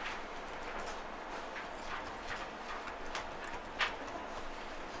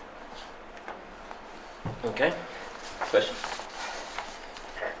 Okay, questions?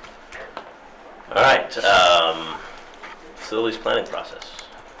 All right, facilities planning process.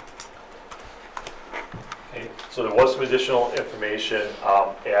 Okay, so there was some additional information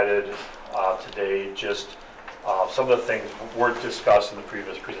added today, just some of the things weren't discussed in the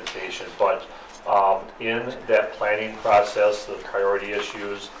previous presentation, but in that planning process, the priority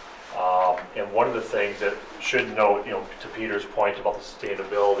issues, and one of the things that should note, to Peter's point about the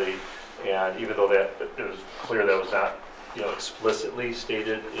sustainability, and even though that it was clear that was not, explicitly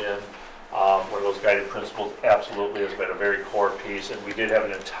stated in one of those guiding principles, absolutely has been a very core piece, and we did have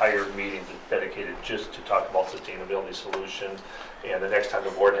an entire meeting dedicated just to talk about sustainability solutions. And the next time the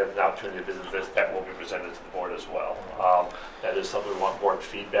board has an opportunity to visit this, that will be presented to the board as well. That is something we want board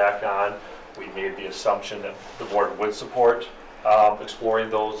feedback on. We made the assumption that the board would support exploring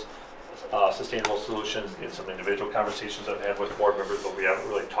those sustainable solutions in some individual conversations I've had with board members, but we haven't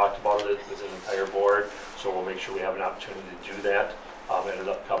really talked about it as an entire board. So we'll make sure we have an opportunity to do that at an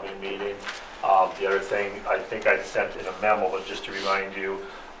upcoming meeting. The other thing I think I sent in a memo, but just to remind you,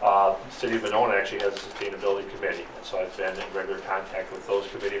 the City of Monona actually has a sustainability committee, and so I've been in regular contact with those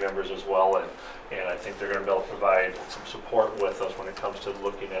committee members as well, and I think they're going to be able to provide some support with us when it comes to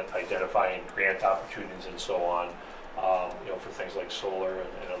looking at identifying grant opportunities and so on, for things like solar and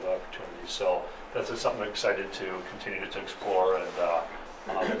other opportunities. So that's just something I'm excited to continue to explore and down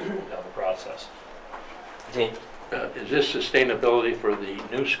the process. Dean? Is this sustainability for the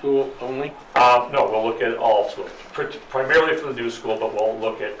new school only? No, we'll look at all schools, primarily for the new school, but we'll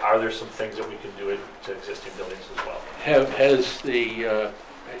look at, are there some things that we can do to existing buildings as well? Has the,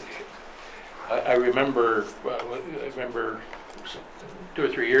 I remember 2 or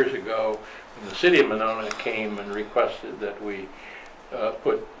 3 years ago, when the City of Monona came and requested that we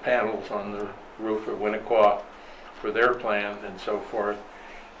put panels on the roof of Winnequa for their plan and so forth,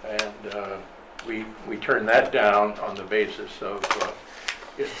 and we turned that down on the basis of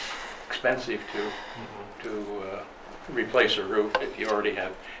it's expensive to replace a roof if you already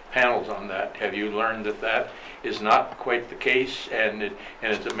have panels on that. Have you learned that that is not quite the case, and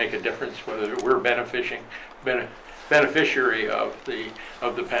does it make a difference whether we're beneficiary of the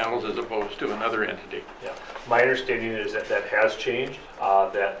panels as opposed to another entity? Yeah, my understanding is that that has changed.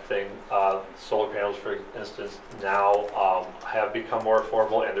 Solar panels, for instance, now have become more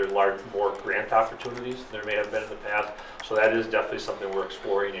affordable, and there's more grant opportunities than there may have been in the past. So that is definitely something we're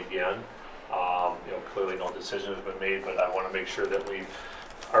exploring again. Clearly no decision has been made, but I want to make sure that we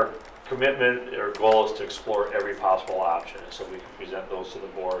are commitment or goal is to explore every possible option, so we can present those to the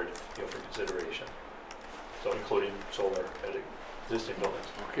board, you know, for consideration. So including solar at existing buildings.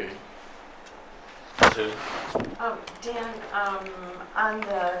 Okay. Dan, on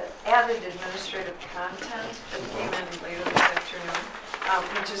the added administrative content that came in later this afternoon,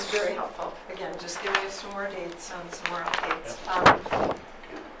 which is very helpful. Again, just giving us some more dates on some more updates.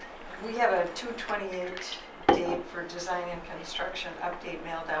 We have a 2/28 date for design and construction update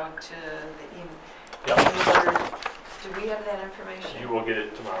mailed out to the email. Do we have that information? You will get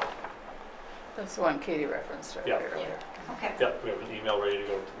it tomorrow. That's the one Katie referenced earlier. Yeah. Okay. Yep, we have an email ready to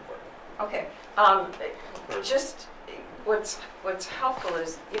go to the board. Okay. Just what's helpful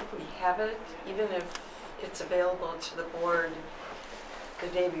is if we have it, even if it's available to the board the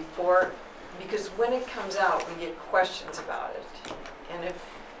day before, because when it comes out, we get questions about it. And if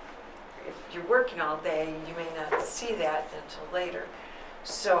you're working all day, you may not see that until later.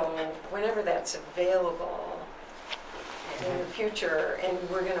 So whenever that's available in the future, and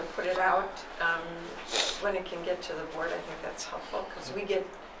we're going to put it out when it can get to the board, I think that's helpful, because we get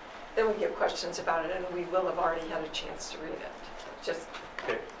questions about it, and we will have already had a chance to read it. Just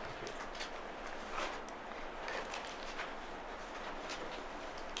okay.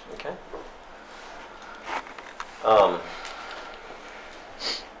 Okay.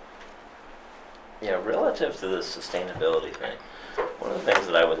 Yeah, relative to the sustainability thing, one of the things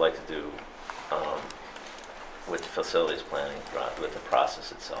that I would like to do with the facilities planning, with the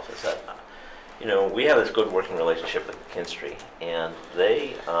process itself, is that, you know, we have this good working relationship with McKinstry, and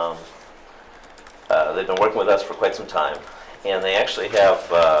they've been working with us for quite some time, and they actually have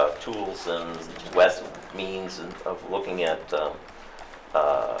tools and means of looking at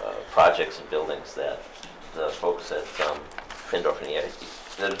projects and buildings that the folks at Findorf and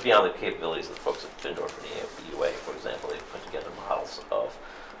that are beyond the capabilities of the folks at Findorf and EUA. For example, they put together models of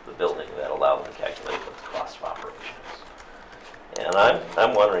the building that allow them to calculate what the cost of operation is. And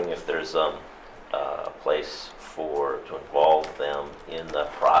I'm wondering if there's a place to involve them in the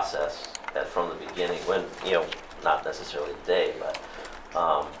process from the beginning, when, you know, not necessarily today, but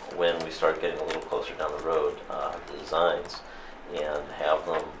when we start getting a little closer down the road, the designs, and have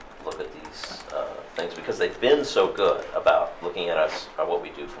them look at these things, because they've been so good about looking at us, what we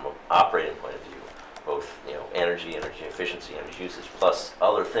do from an operating point of view, both, you know, energy efficiency, energy usage, plus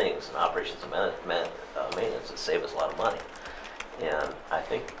other things in operations and maintenance that save us a lot of money. And I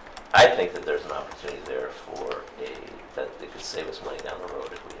think that there's an opportunity there that it could save us money down the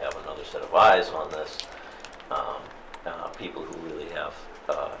road if we have another set of eyes on this. People who really have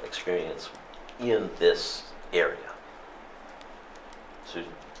experience in this area.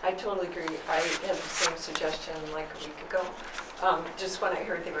 Susan? I totally agree. I had the same suggestion like a week ago, just when I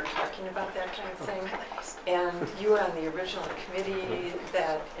heard they were talking about that kind of thing. And you were on the original committee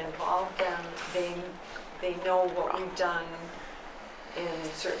that involved them. They know what we've done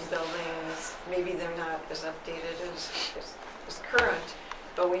in certain buildings. Maybe they're not as updated as current,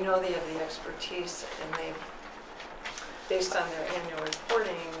 but we know they have the expertise, and based on their annual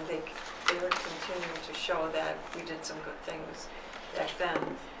reporting, they were continuing to show that we did some good things back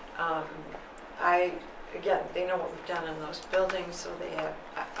then. Again, they know what we've done in those buildings, so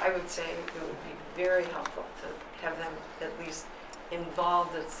I would say it would be very helpful to have them at least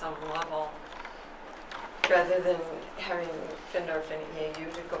involved at some level, rather than having Findorf and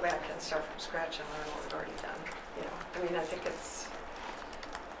EAU to go back and start from scratch and learn what we've already done. You know, I mean, I think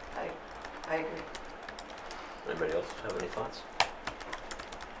I agree. Anybody else have any thoughts?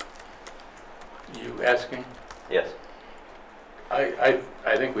 You asking? Yes. I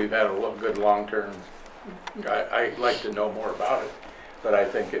think we've had a good long-term, I'd like to know more about it, but I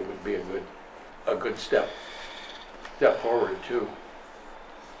think it would be a good step forward too.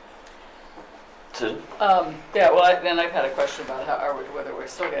 Yeah, well, then I've had a question about whether we're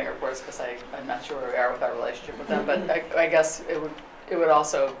still getting reports, because I'm not sure where we are with our relationship with them, but I guess it would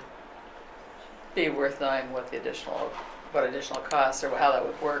also be worth knowing what additional costs, or how that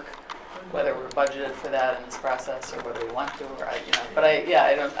would work, whether we're budgeted for that in this process, or whether we want to, or but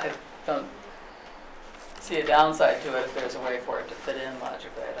I don't see a downside to it if there's a way for it to fit in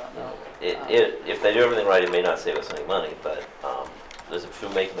logically. I don't know. If they do everything right, it may not save us any money, but if we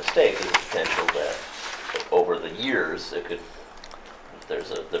make a mistake, there's a potential that over the years there's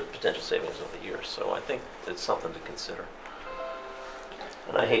the potential savings over the years. So I think it's something to consider.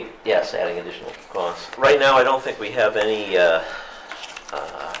 And I hate, adding additional costs. Right now, I don't think we have any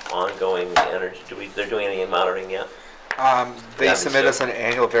ongoing energy. They're doing any monitoring yet? They submit us an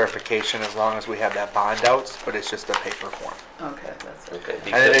annual verification as long as we have that bond out, but it's just a paper form. Okay, that's it. Okay.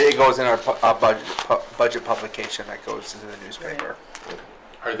 And then it goes in our budget publication that goes into the newspaper. Okay.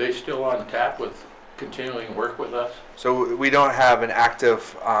 Are they still on tap with continuing work with us? So we don't have an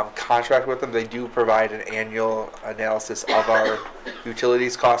active contract with them. They do provide an annual analysis of our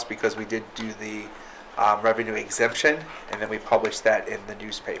utilities costs because we did do the revenue exemption, and then we published that in the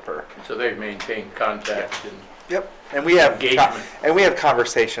newspaper. So they maintain contact and Yep, and we have engagement. and we have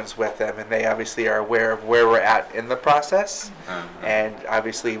conversations with them, and they obviously are aware of where we're at in the process. And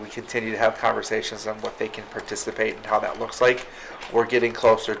obviously, we continue to have conversations on what they can participate and how that looks like. We're getting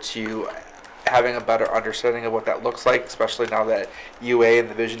closer to having a better understanding of what that looks like, especially now that UA and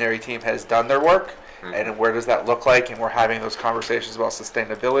the visionary team has done their work. And where does that look like? And we're having those conversations about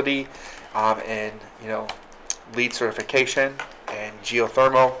sustainability, and LEED certification and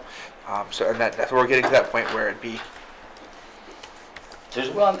geothermal. So that's where we're getting to that point where it'd be.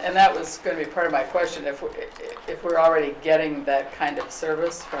 Well, and that was going to be part of my question. If we're already getting that kind of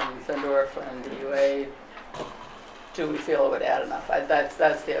service from Findorf and the UA, do we feel it would add enough? That's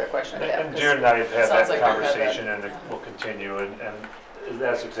the other question I have. And Jared and I have had that like conversation, and it will continue. And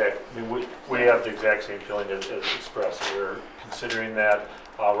that's exactly. I mean, we have the exact same feeling as expressed. We're considering that.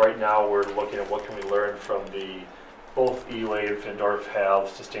 Right now, we're looking at what can we learn from both EUA and Findorf have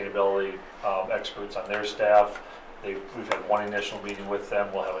sustainability experts on their staff. We've had one initial meeting with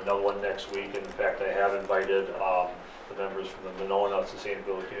them. We'll have another one next week. And in fact, I have invited the members from the Monona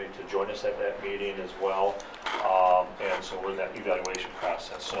Sustainability Committee to join us at that meeting as well. And so we're in that evaluation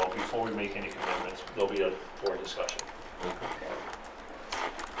process. So before we make any commitments, there'll be a board discussion.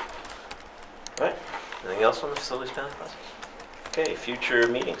 All right. Anything else on the facilities planning process? Okay, future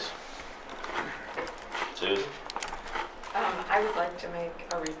meetings. Susan? I would like to make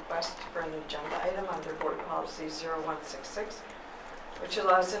a request for an agenda item under Board Policy 0166, which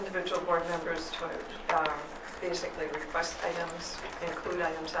allows individual board members to basically request items, include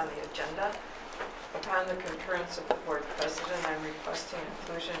items on the agenda. Upon the concurrence of the board president, I'm requesting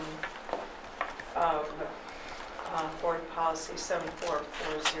inclusion of Board Policy 7440.01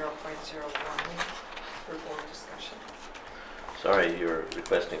 for board discussion. Sorry, you're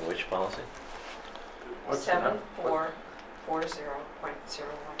requesting which policy? 7440.01.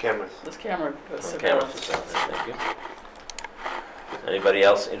 Cameras. This camera goes Cameras. Thank you. Anybody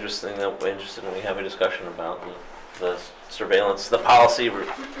else interested in we have a discussion about the surveillance, the policy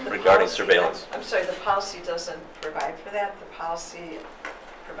regarding surveillance? I'm sorry, the policy doesn't provide for that. The policy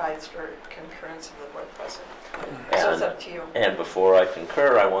provides for concurrence of the board president. So it's up to you. And before I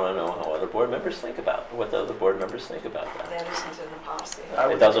concur, I want to know how other board members think about it, what the other board members think about that. That isn't in the policy.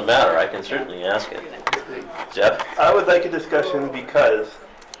 It doesn't matter. I can certainly ask it. Jeff? I would like a discussion because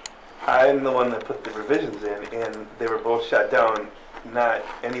I'm the one that put the revisions in, and they were both shot down, not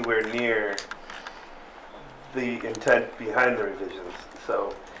anywhere near the intent behind the revisions.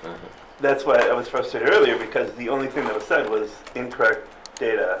 So that's why I was frustrated earlier, because the only thing that was said was incorrect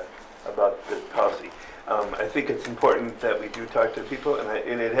data about the policy. I think it's important that we do talk to people,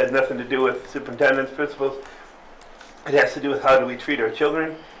 and it has nothing to do with superintendents, principals. It has to do with how do we treat our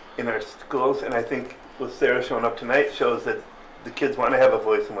children in our schools, and I think with Sarah showing up tonight shows that the kids want to have a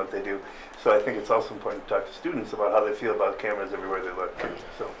voice in what they do. So I think it's also important to talk to students about how they feel about cameras everywhere they look.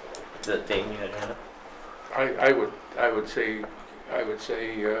 So, Dane, you had a hand up? I would say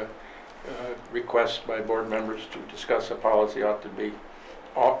requests by board members to discuss a policy ought to be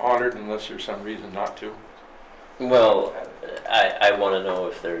honored unless there's some reason not to. Well, I want to know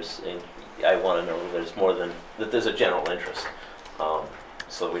if there's more than that. There's a general interest,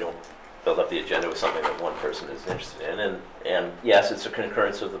 so we don't build up the agenda with something that one person is interested in. And yes, it's a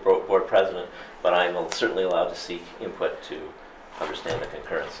concurrence of the board president, but I'm certainly allowed to seek input to understand the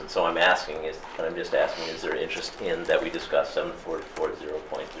concurrence. And so I'm just asking, is there interest in that we discuss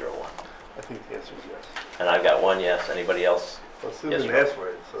 7440.01? I think the answer is yes. And I've got one yes. Anybody else? Well, Susan asked for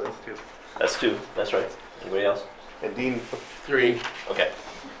it, so that's two. That's two. That's right. Anybody else? And Dean? 3. Okay.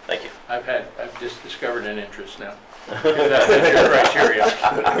 Thank you. I've just discovered an interest now. That's your criteria.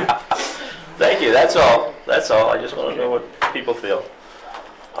 Thank you. That's all. That's all. I just want to know what people feel.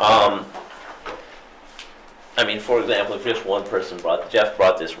 I mean, for example, if just one person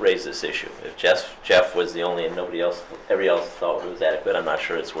raised this issue. If Jeff was the only and everybody else thought it was adequate, I'm not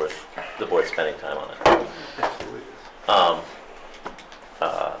sure it's worth the board spending time on it.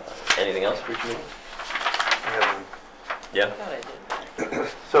 Anything else for each meeting? Yeah.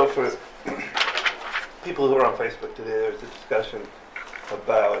 So for people who are on Facebook today, there's a discussion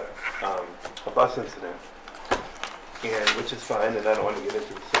about a bus incident, and which is fine, and I don't want to get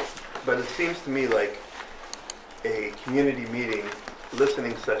into this, but it seems to me like a community meeting,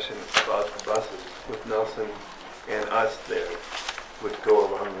 listening session about the buses with Nelson and us there would go a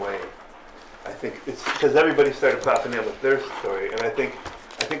long way. I think it's because everybody started popping in with their story, and I think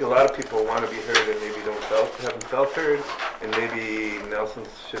I think a lot of people want to be heard and maybe haven't felt heard, and maybe Nelson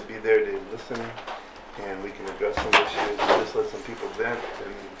should be there to listen, and we can address some issues and just let some people vent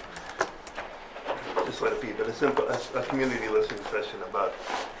and just let it be. But a community listening session about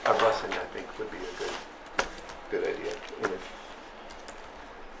our busing, I think, would be a good idea. And if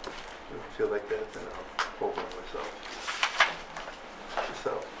you feel like that, then I'll open myself.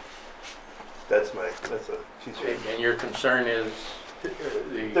 So that's a teacher. And your concern is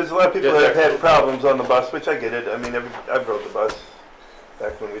there's a lot of people that have had problems on the bus, which I get it. I mean, I've rode the bus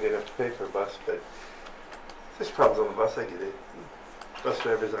back when we didn't have to pay for a bus, but there's problems on the bus. I get it. Bus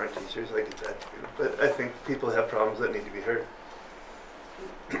drivers aren't teachers. I get that too. But I think people have problems that need to be heard.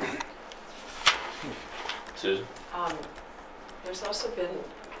 Susan? There's also been,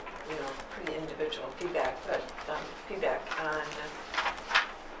 pretty individual feedback, but feedback on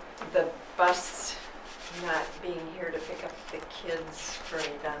the bus not being here to pick up the kids for an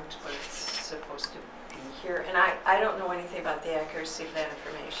event when it's supposed to be here. And I don't know anything about the accuracy of that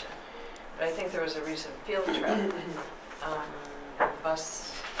information, but I think there was a recent field trip.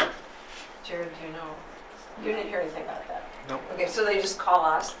 Bus, Jared, do you know? You didn't hear anything about that? No. Okay, so they just call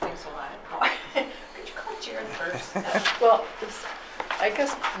us. Thanks a lot. Could you call Jared first? Well, I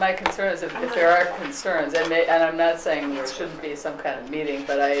guess my concern is if there are concerns, and I'm not saying there shouldn't be some kind of meeting,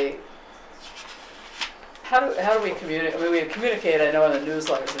 but how do we communicate? I mean, we communicate, I know, in the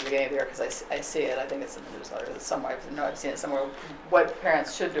newsletters at the beginning of the year, because I see it. I think it's in the newsletter somewhere. I've seen it somewhere, what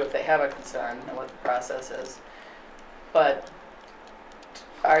parents should do if they have a concern and what the process is. But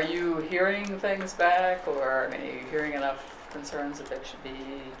are you hearing things back, or are you hearing enough concerns that there should be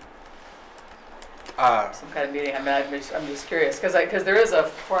some kind of meeting? I mean, I'm just curious, because there is a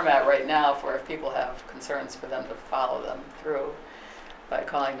format right now for if people have concerns for them to follow them through by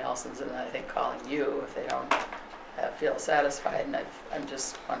calling Nelson's and I think calling you if they don't feel satisfied. And I'm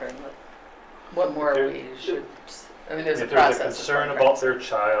just wondering what more we should. I mean, there's a process. If there's a concern about their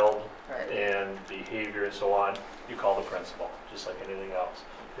child right. and behavior and so on, you call the principal, just like anything else.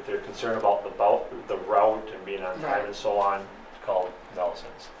 If they're concerned about the route and being on time right. and so on, call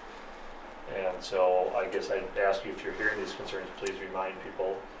Nelson's. And so I guess I'd ask you, if you're hearing these concerns, please remind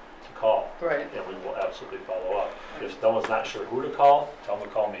people to call. Right. And we will absolutely follow up. Right. If no one's not sure who to call, tell them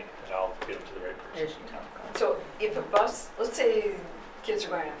to call me, and I'll get them to the right person. So if a bus, let's say kids are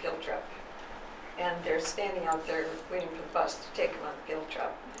going on a field trip, and they're standing out there waiting for the bus to take them on the field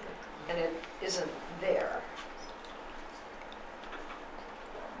trip, and it isn't there,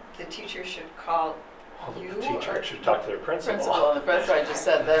 the teacher should call you? The teacher should talk to their principal. And the principal, I just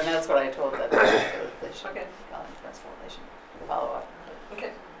said that, and that's what I told them. They should okay. call the principal. They should follow up.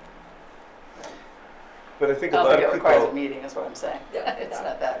 Okay. But I think a lot of people. It requires a meeting, is what I'm saying. Yeah, it's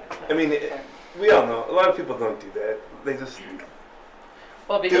not that. I mean, we all know a lot of people don't do that. They just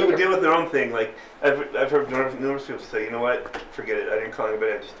deal with their own thing. Like I've heard numerous people say, you know what, forget it. I didn't call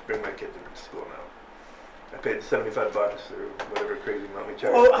anybody. I just bring my kid to school now. I paid $75 or whatever crazy amount we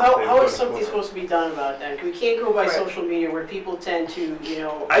charge. Well, how is something supposed to be done about that? We can't go by right. social media where people tend to,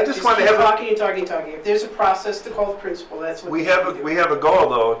 I just want to have talking. If there's a process to call the principal, that's what we have a goal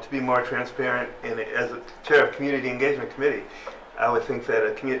though to be more transparent. And as a chair of community engagement committee, I would think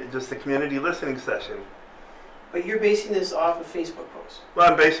that just a community listening session. But you're basing this off of Facebook posts. Well,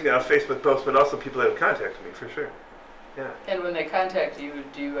 I'm basing it off Facebook posts, but also people that have contacted me for sure. Yeah. And when they contact you,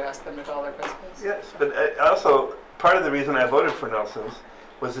 do you ask them to call their principals? Yes, but also part of the reason I voted for Nelson's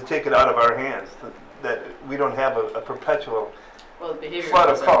was to take it out of our hands, that we don't have a perpetual flood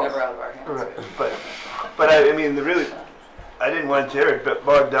of calls. Never out of our hands. Right. But I mean, I didn't want Jared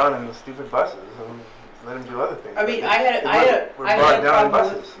bogged down in the stupid buses and let him do other things. I mean, I had a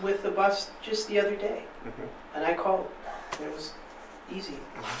problem with the bus just the other day, and I called. And it was easy.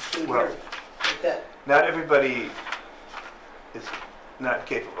 Well, like that. Not everybody is not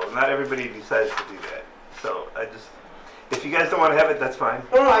capable. Not everybody decides to do that. So if you guys don't want to have it, that's fine.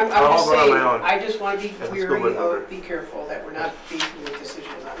 No, I'm just saying, on my own I just want to be weary of, be careful that we're not making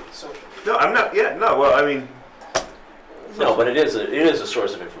decisions on social media. No, I'm not, no, well, I mean. No, but it is a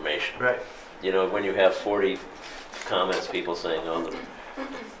source of information. Right. When you have 40 comments, people saying,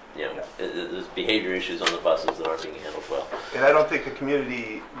 there's behavior issues on the buses that aren't being handled well. And I don't think a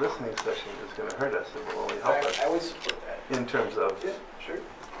community listening session is going to hurt us. It will only help us. I would support that. In terms of sure.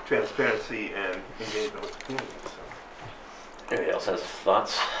 transparency and engagement with the community. So. Anybody else has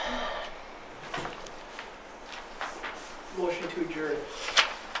thoughts? Motion to adjourn.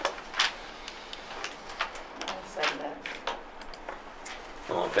 I'll second that.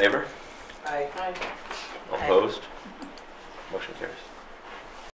 All in favor? Aye. All opposed? Motion carries.